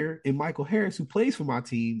the year in Michael Harris, who plays for my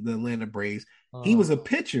team, the Atlanta Braves. He was a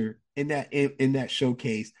pitcher in that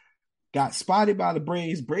showcase. Got spotted by the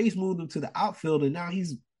Braves. Braves moved him to the outfield, and now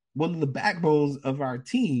he's one of the backbones of our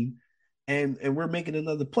team. And we're making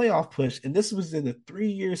another playoff push. And this was in a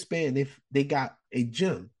 3-year span. They got a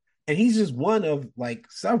gem, and he's just one of like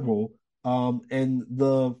several. And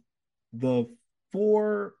the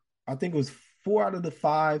four, I think it was 4 out of the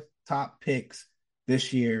 5 top picks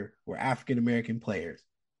this year were African American players.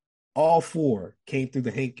 All 4 came through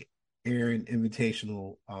the Hank Aaron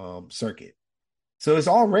Invitational circuit. So it's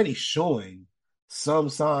already showing some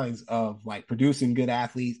signs of like producing good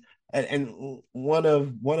athletes. And one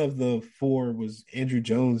of the 4 was Andrew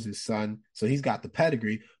Jones' son, so he's got the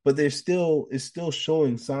pedigree. But it's still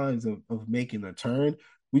showing signs of making a turn.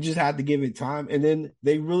 We just have to give it time, and then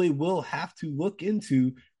they really will have to look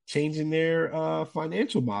into changing their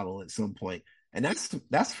financial model at some point. And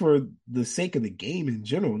that's for the sake of the game in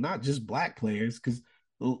general, not just black players, because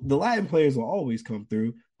the Latin players will always come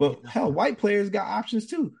through. But hell, white players got options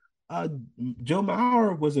too. Joe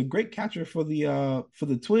Mauer was a great catcher for the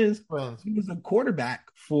Twins. He was a quarterback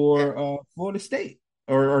for Florida State,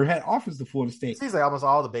 or had offers to Florida State. It seems like almost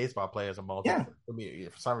all the baseball players are multi. Yeah. I mean,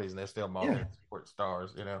 for some reason, they're still multi-sport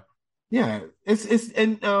stars. You know. Yeah, it's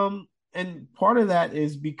and part of that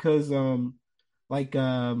is because like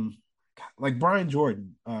Brian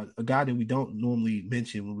Jordan, a guy that we don't normally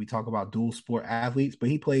mention when we talk about dual sport athletes, but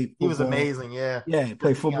he played football. He was amazing, yeah. Yeah, he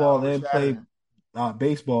played football and played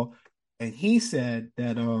baseball. And he said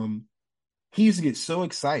that he used to get so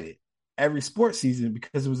excited every sports season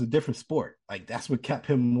because it was a different sport. Like that's what kept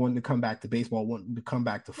him wanting to come back to baseball, wanting to come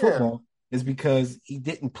back to football, is because he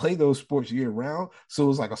didn't play those sports year round. So it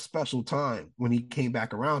was like a special time when he came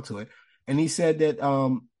back around to it. And he said that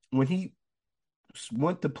when he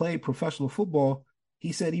went to play professional football,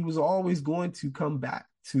 he said he was always going to come back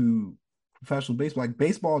to professional baseball. Like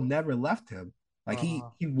baseball never left him. Like he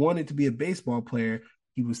wanted to be a baseball player.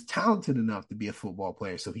 He was talented enough to be a football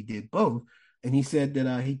player, so he did both. And he said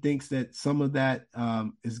that he thinks that some of that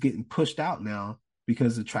is getting pushed out now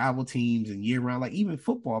because of travel teams and year round. Like even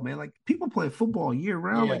football, man. Like people play football year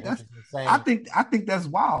round. Yeah, like that's I think that's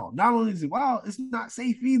wild. Not only is it wild, it's not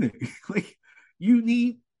safe either. Like you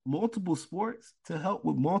need multiple sports to help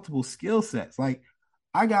with multiple skill sets. Like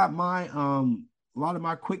I got my a lot of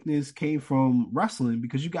my quickness came from wrestling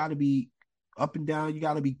because you got to be up and down, you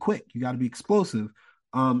got to be quick, you got to be explosive.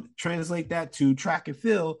 Translate that to track and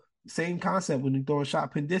field, same concept when you're throwing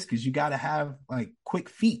shot put discus, you got to have like quick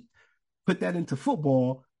feet. Put that into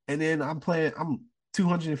football, and then I'm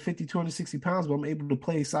 250, 260 pounds, but I'm able to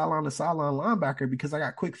play sideline to sideline linebacker because I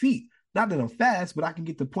got quick feet. Not that I'm fast, but I can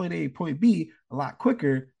get to point A, point B a lot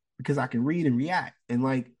quicker because I can read and react. And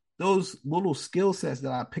like those little skill sets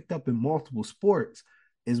that I picked up in multiple sports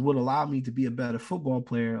is what allowed me to be a better football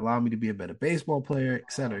player, allowed me to be a better baseball player,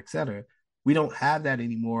 et cetera, et cetera. We don't have that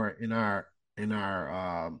anymore in our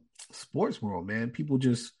sports world, man. People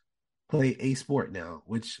just play a sport now,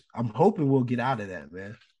 which I'm hoping we'll get out of that,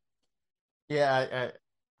 man. Yeah,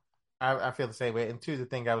 I feel the same way. And two, the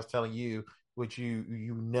thing I was telling you, which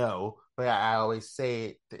you know, but I always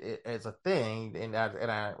say it as a thing, and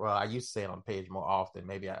I used to say it on the page more often.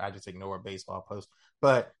 Maybe I just ignore baseball posts,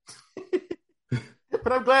 but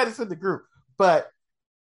but I'm glad it's in the group. But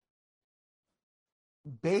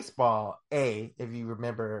baseball, if you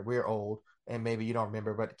remember, we're old, and maybe you don't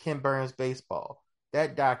remember, but Ken Burns Baseball,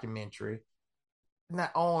 that documentary,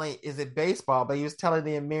 not only is it baseball, but he was telling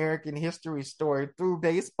the American history story through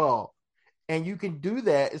baseball. And you can do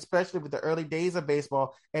that, especially with the early days of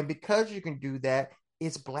baseball. And because you can do that,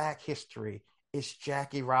 it's Black history. It's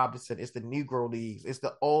Jackie Robinson. It's the Negro Leagues. It's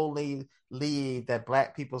the only league that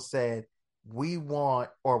Black people said we want,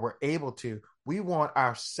 or were able to. We want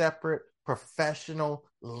our separate professional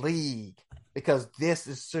league because this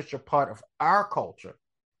is such a part of our culture.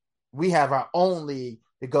 We have our own league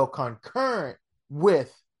to go concurrent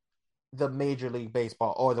with the Major League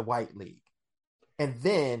Baseball or the White League. And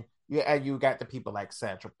then you got the people like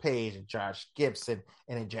Satchel Paige and Josh Gibson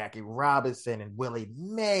and then Jackie Robinson and Willie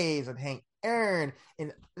Mays and Hank Aaron.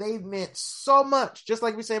 And they meant so much, just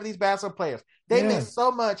like we say of these basketball players. They meant so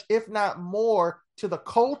much, if not more, to the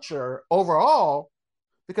culture overall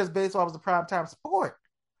because baseball was a primetime sport.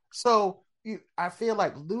 So I feel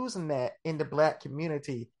like losing that in the Black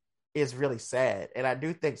community is really sad. And I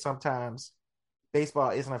do think sometimes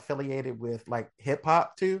baseball isn't affiliated with like hip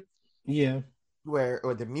hop too. Yeah.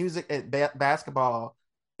 Or the music basketball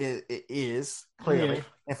is clearly,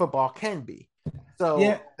 and football can be. So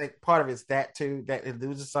I think part of it's that too, that it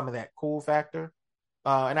loses some of that cool factor.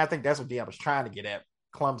 And I think that's what Diablo's trying to get at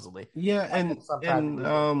clumsily. Yeah, and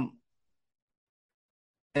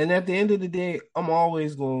And at the end of the day, I'm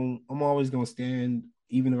always gonna stand,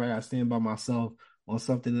 even if I gotta stand by myself on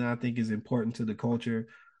something that I think is important to the culture.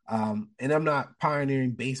 And I'm not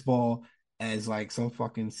pioneering baseball as like some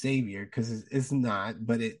fucking savior because it's not,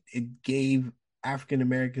 but it gave African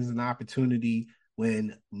Americans an opportunity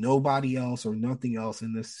when nobody else or nothing else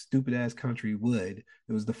in this stupid ass country would.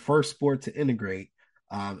 It was the first sport to integrate.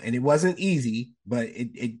 And it wasn't easy, but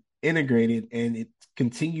it integrated and it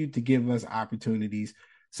continued to give us opportunities.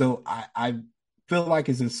 So I feel like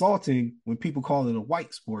it's insulting when people call it a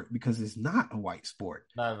white sport because it's not a white sport.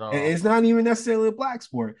 Not at And all. it's not even necessarily a black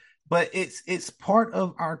sport, but it's part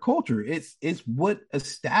of our culture. It's what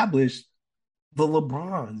established the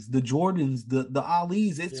LeBrons, the Jordans, the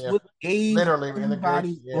Alis. It's Yeah. what gave Literally in the great.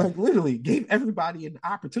 everybody, Yeah. like literally gave everybody an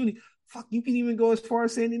opportunity. Fuck, you can even go as far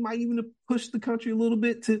as saying it might even push the country a little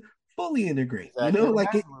bit to fully integrate. You Exactly. know, It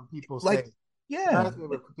like reminds it, me when people say, like yeah,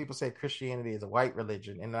 when people say Christianity is a white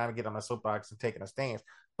religion, and I get on my soapbox and taking a stance.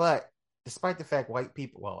 But despite the fact white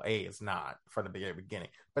people, well, it's not from the very beginning,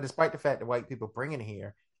 but despite the fact that white people bring it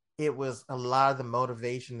here, it was a lot of the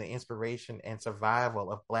motivation, the inspiration, and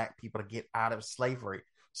survival of black people to get out of slavery.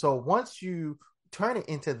 So once you turn it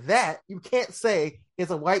into that, you can't say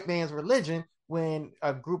it's a white man's religion when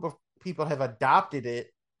a group of people have adopted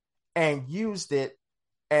it and used it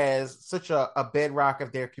as such a bedrock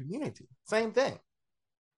of their community. Same thing.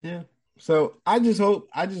 yeah. So I just hope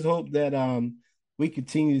that we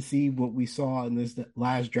continue to see what we saw in this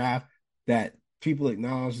last draft, that people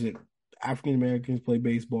acknowledge that African Americans play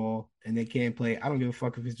baseball and they can play. I don't give a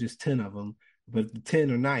fuck if it's just 10 of them, but if the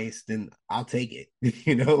 10 are nice, then I'll take it.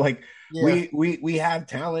 Like Yeah, we have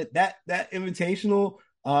talent. That invitational,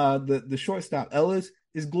 the shortstop Ellis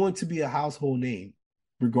is going to be a household name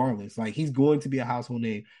regardless. Like he's going to be a household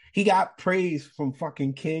name. He got praise from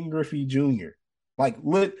fucking Ken Griffey Jr. Like,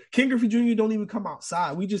 look, Ken Griffey Jr. don't even come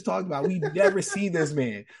outside. We just talked about we never see this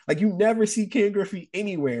man. Like, you never see Ken Griffey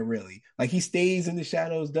anywhere really. Like, he stays in the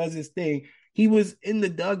shadows, does his thing. He was in the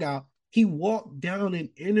dugout. He walked down and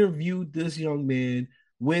interviewed this young man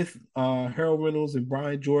with Harold Reynolds and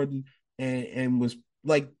Brian Jordan, and was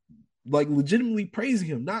like legitimately praising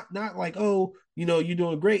him. Not like, oh, you're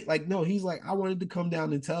doing great. Like, no, he's like, I wanted to come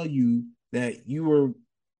down and tell you that you were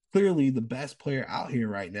clearly the best player out here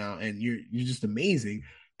right now, and you're just amazing.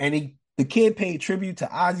 And the kid paid tribute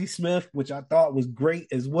to Ozzie Smith, which I thought was great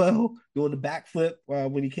as well, doing the backflip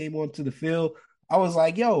when he came onto the field. I was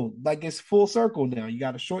like, yo, like it's full circle now. You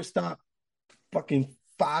got a shortstop, fucking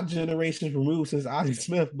 5 generations removed since Ozzie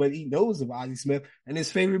Smith, but he knows of Ozzie Smith, and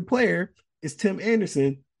his favorite player is Tim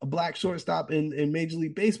Anderson, a black shortstop in Major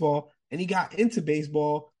League Baseball, and he got into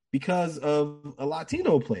baseball because of a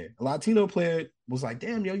Latino player. A Latino player was like,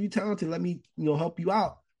 "Damn, yo, you talented. Let me, help you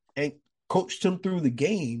out," and coached him through the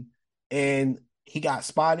game. And he got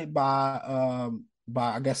spotted by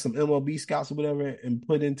I guess some MLB scouts or whatever, and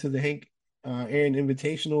put into the Hank Aaron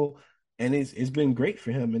Invitational, and it's been great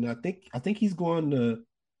for him. And I think he's going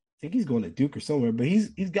to Duke or somewhere, but he's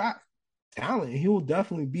got talent. He will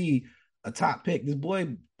definitely be a top pick. This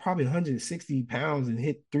boy probably 160 pounds and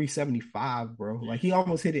hit 375, bro. Like he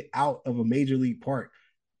almost hit it out of a major league park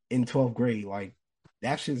in 12th grade. Like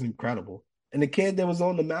that shit's incredible. And the kid that was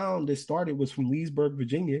on the mound that started was from Leesburg,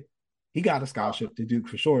 Virginia. He got a scholarship to Duke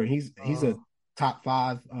for sure. And he's a top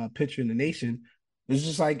 5 pitcher in the nation. It's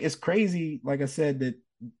just like it's crazy. Like I said, that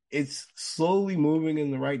it's slowly moving in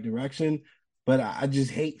the right direction. But I just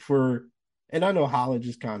hate for, and I know Holler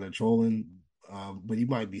just kind of trolling, but he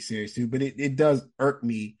might be serious too. But it does irk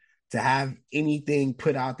me to have anything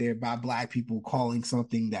put out there by black people calling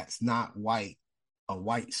something that's not white a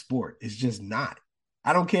white sport. It's just not.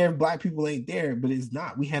 I don't care if black people ain't there, but it's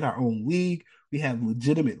not. We had our own league. We have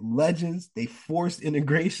legitimate legends. They forced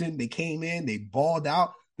integration. They came in, they balled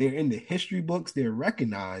out. They're in the history books. They're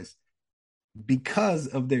recognized because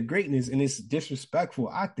of their greatness. And it's disrespectful,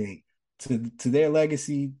 I think, to their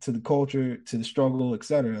legacy, to the culture, to the struggle,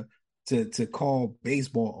 etc., to call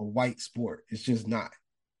baseball a white sport. It's just not.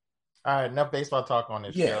 All right, enough baseball talk on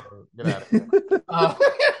this Yeah. show. Get out of here.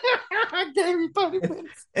 I gave you 30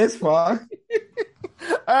 minutes. It's fine.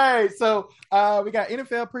 All right, so we got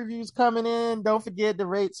NFL previews coming in. Don't forget to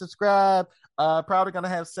rate, subscribe. Probably gonna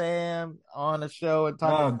have Sam on the show and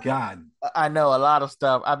talk. Oh God, I know a lot of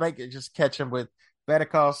stuff. I make it just catch him with Better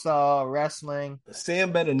Call Saul, wrestling,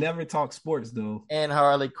 Sam better never talk sports though. and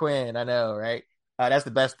Harley Quinn. I know, right? That's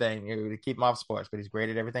the best thing to keep him off sports, but he's great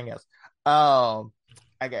at everything else.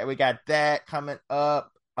 We got that coming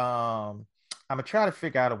up. I'm gonna try to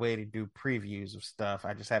figure out a way to do previews of stuff.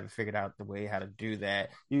 I just haven't figured out the way how to do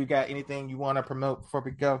that. You got anything you want to promote before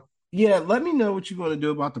we go? Yeah, let me know what you're going to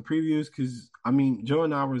do about the previews because I mean, Joe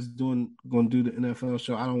and I was going to do the NFL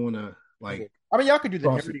show. I don't want to Yeah. like I mean, y'all could do the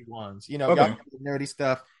cross it. nerdy ones. You know, y'all Okay. can do the nerdy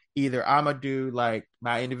stuff. Either I'm gonna do like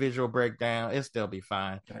my individual breakdown, it'll still be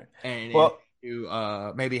fine. Okay. And Well, you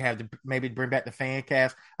maybe bring back the fan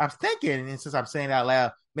cast. I'm thinking, and since I'm saying it out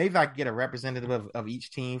loud, maybe if I could get a representative of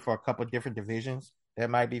each team for a couple of different divisions, that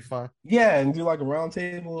might be fun. yeah, and do like a round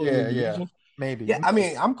table in the Yeah, division. maybe. Yeah, I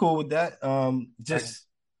mean, I'm cool with that. Like, Just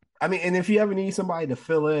I mean, and if you ever need somebody to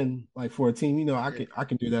fill in like for a team, yeah. I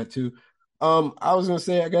can do that too. I was gonna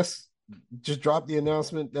say, I guess just drop the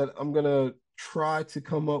announcement that I'm gonna try to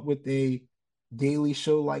come up with a daily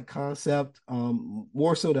show like concept,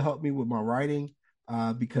 more so to help me with my writing,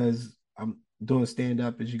 because I'm doing stand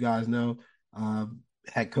up, as you guys know.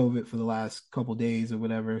 Had COVID for the last couple days or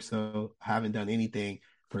whatever, so I haven't done anything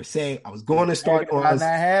per se. I was going to start Bragging about on.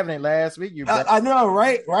 not having it last week. You I know,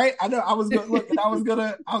 right? Right. I know. I was gonna look, and I was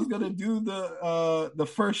gonna do the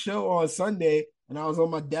first show on Sunday, and I was on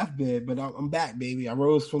my deathbed, but I'm back, baby. I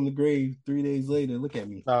rose from the grave 3 days later. Look at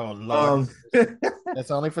me. Oh Lord, that's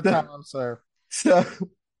only for time, sir. So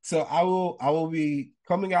so I will be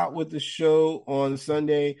coming out with the show on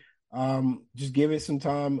Sunday. Just give it some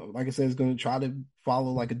time. Like I said, it's going to try to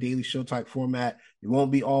follow like a daily show type format. It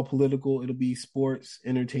won't be all political. It'll be sports,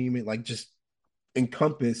 entertainment, like just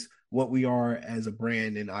encompass what we are as a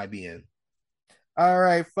brand in IBN. All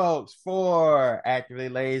right, folks. For Actively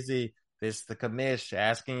Lazy, this is the commish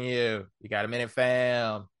asking you. You got a minute,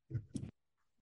 fam?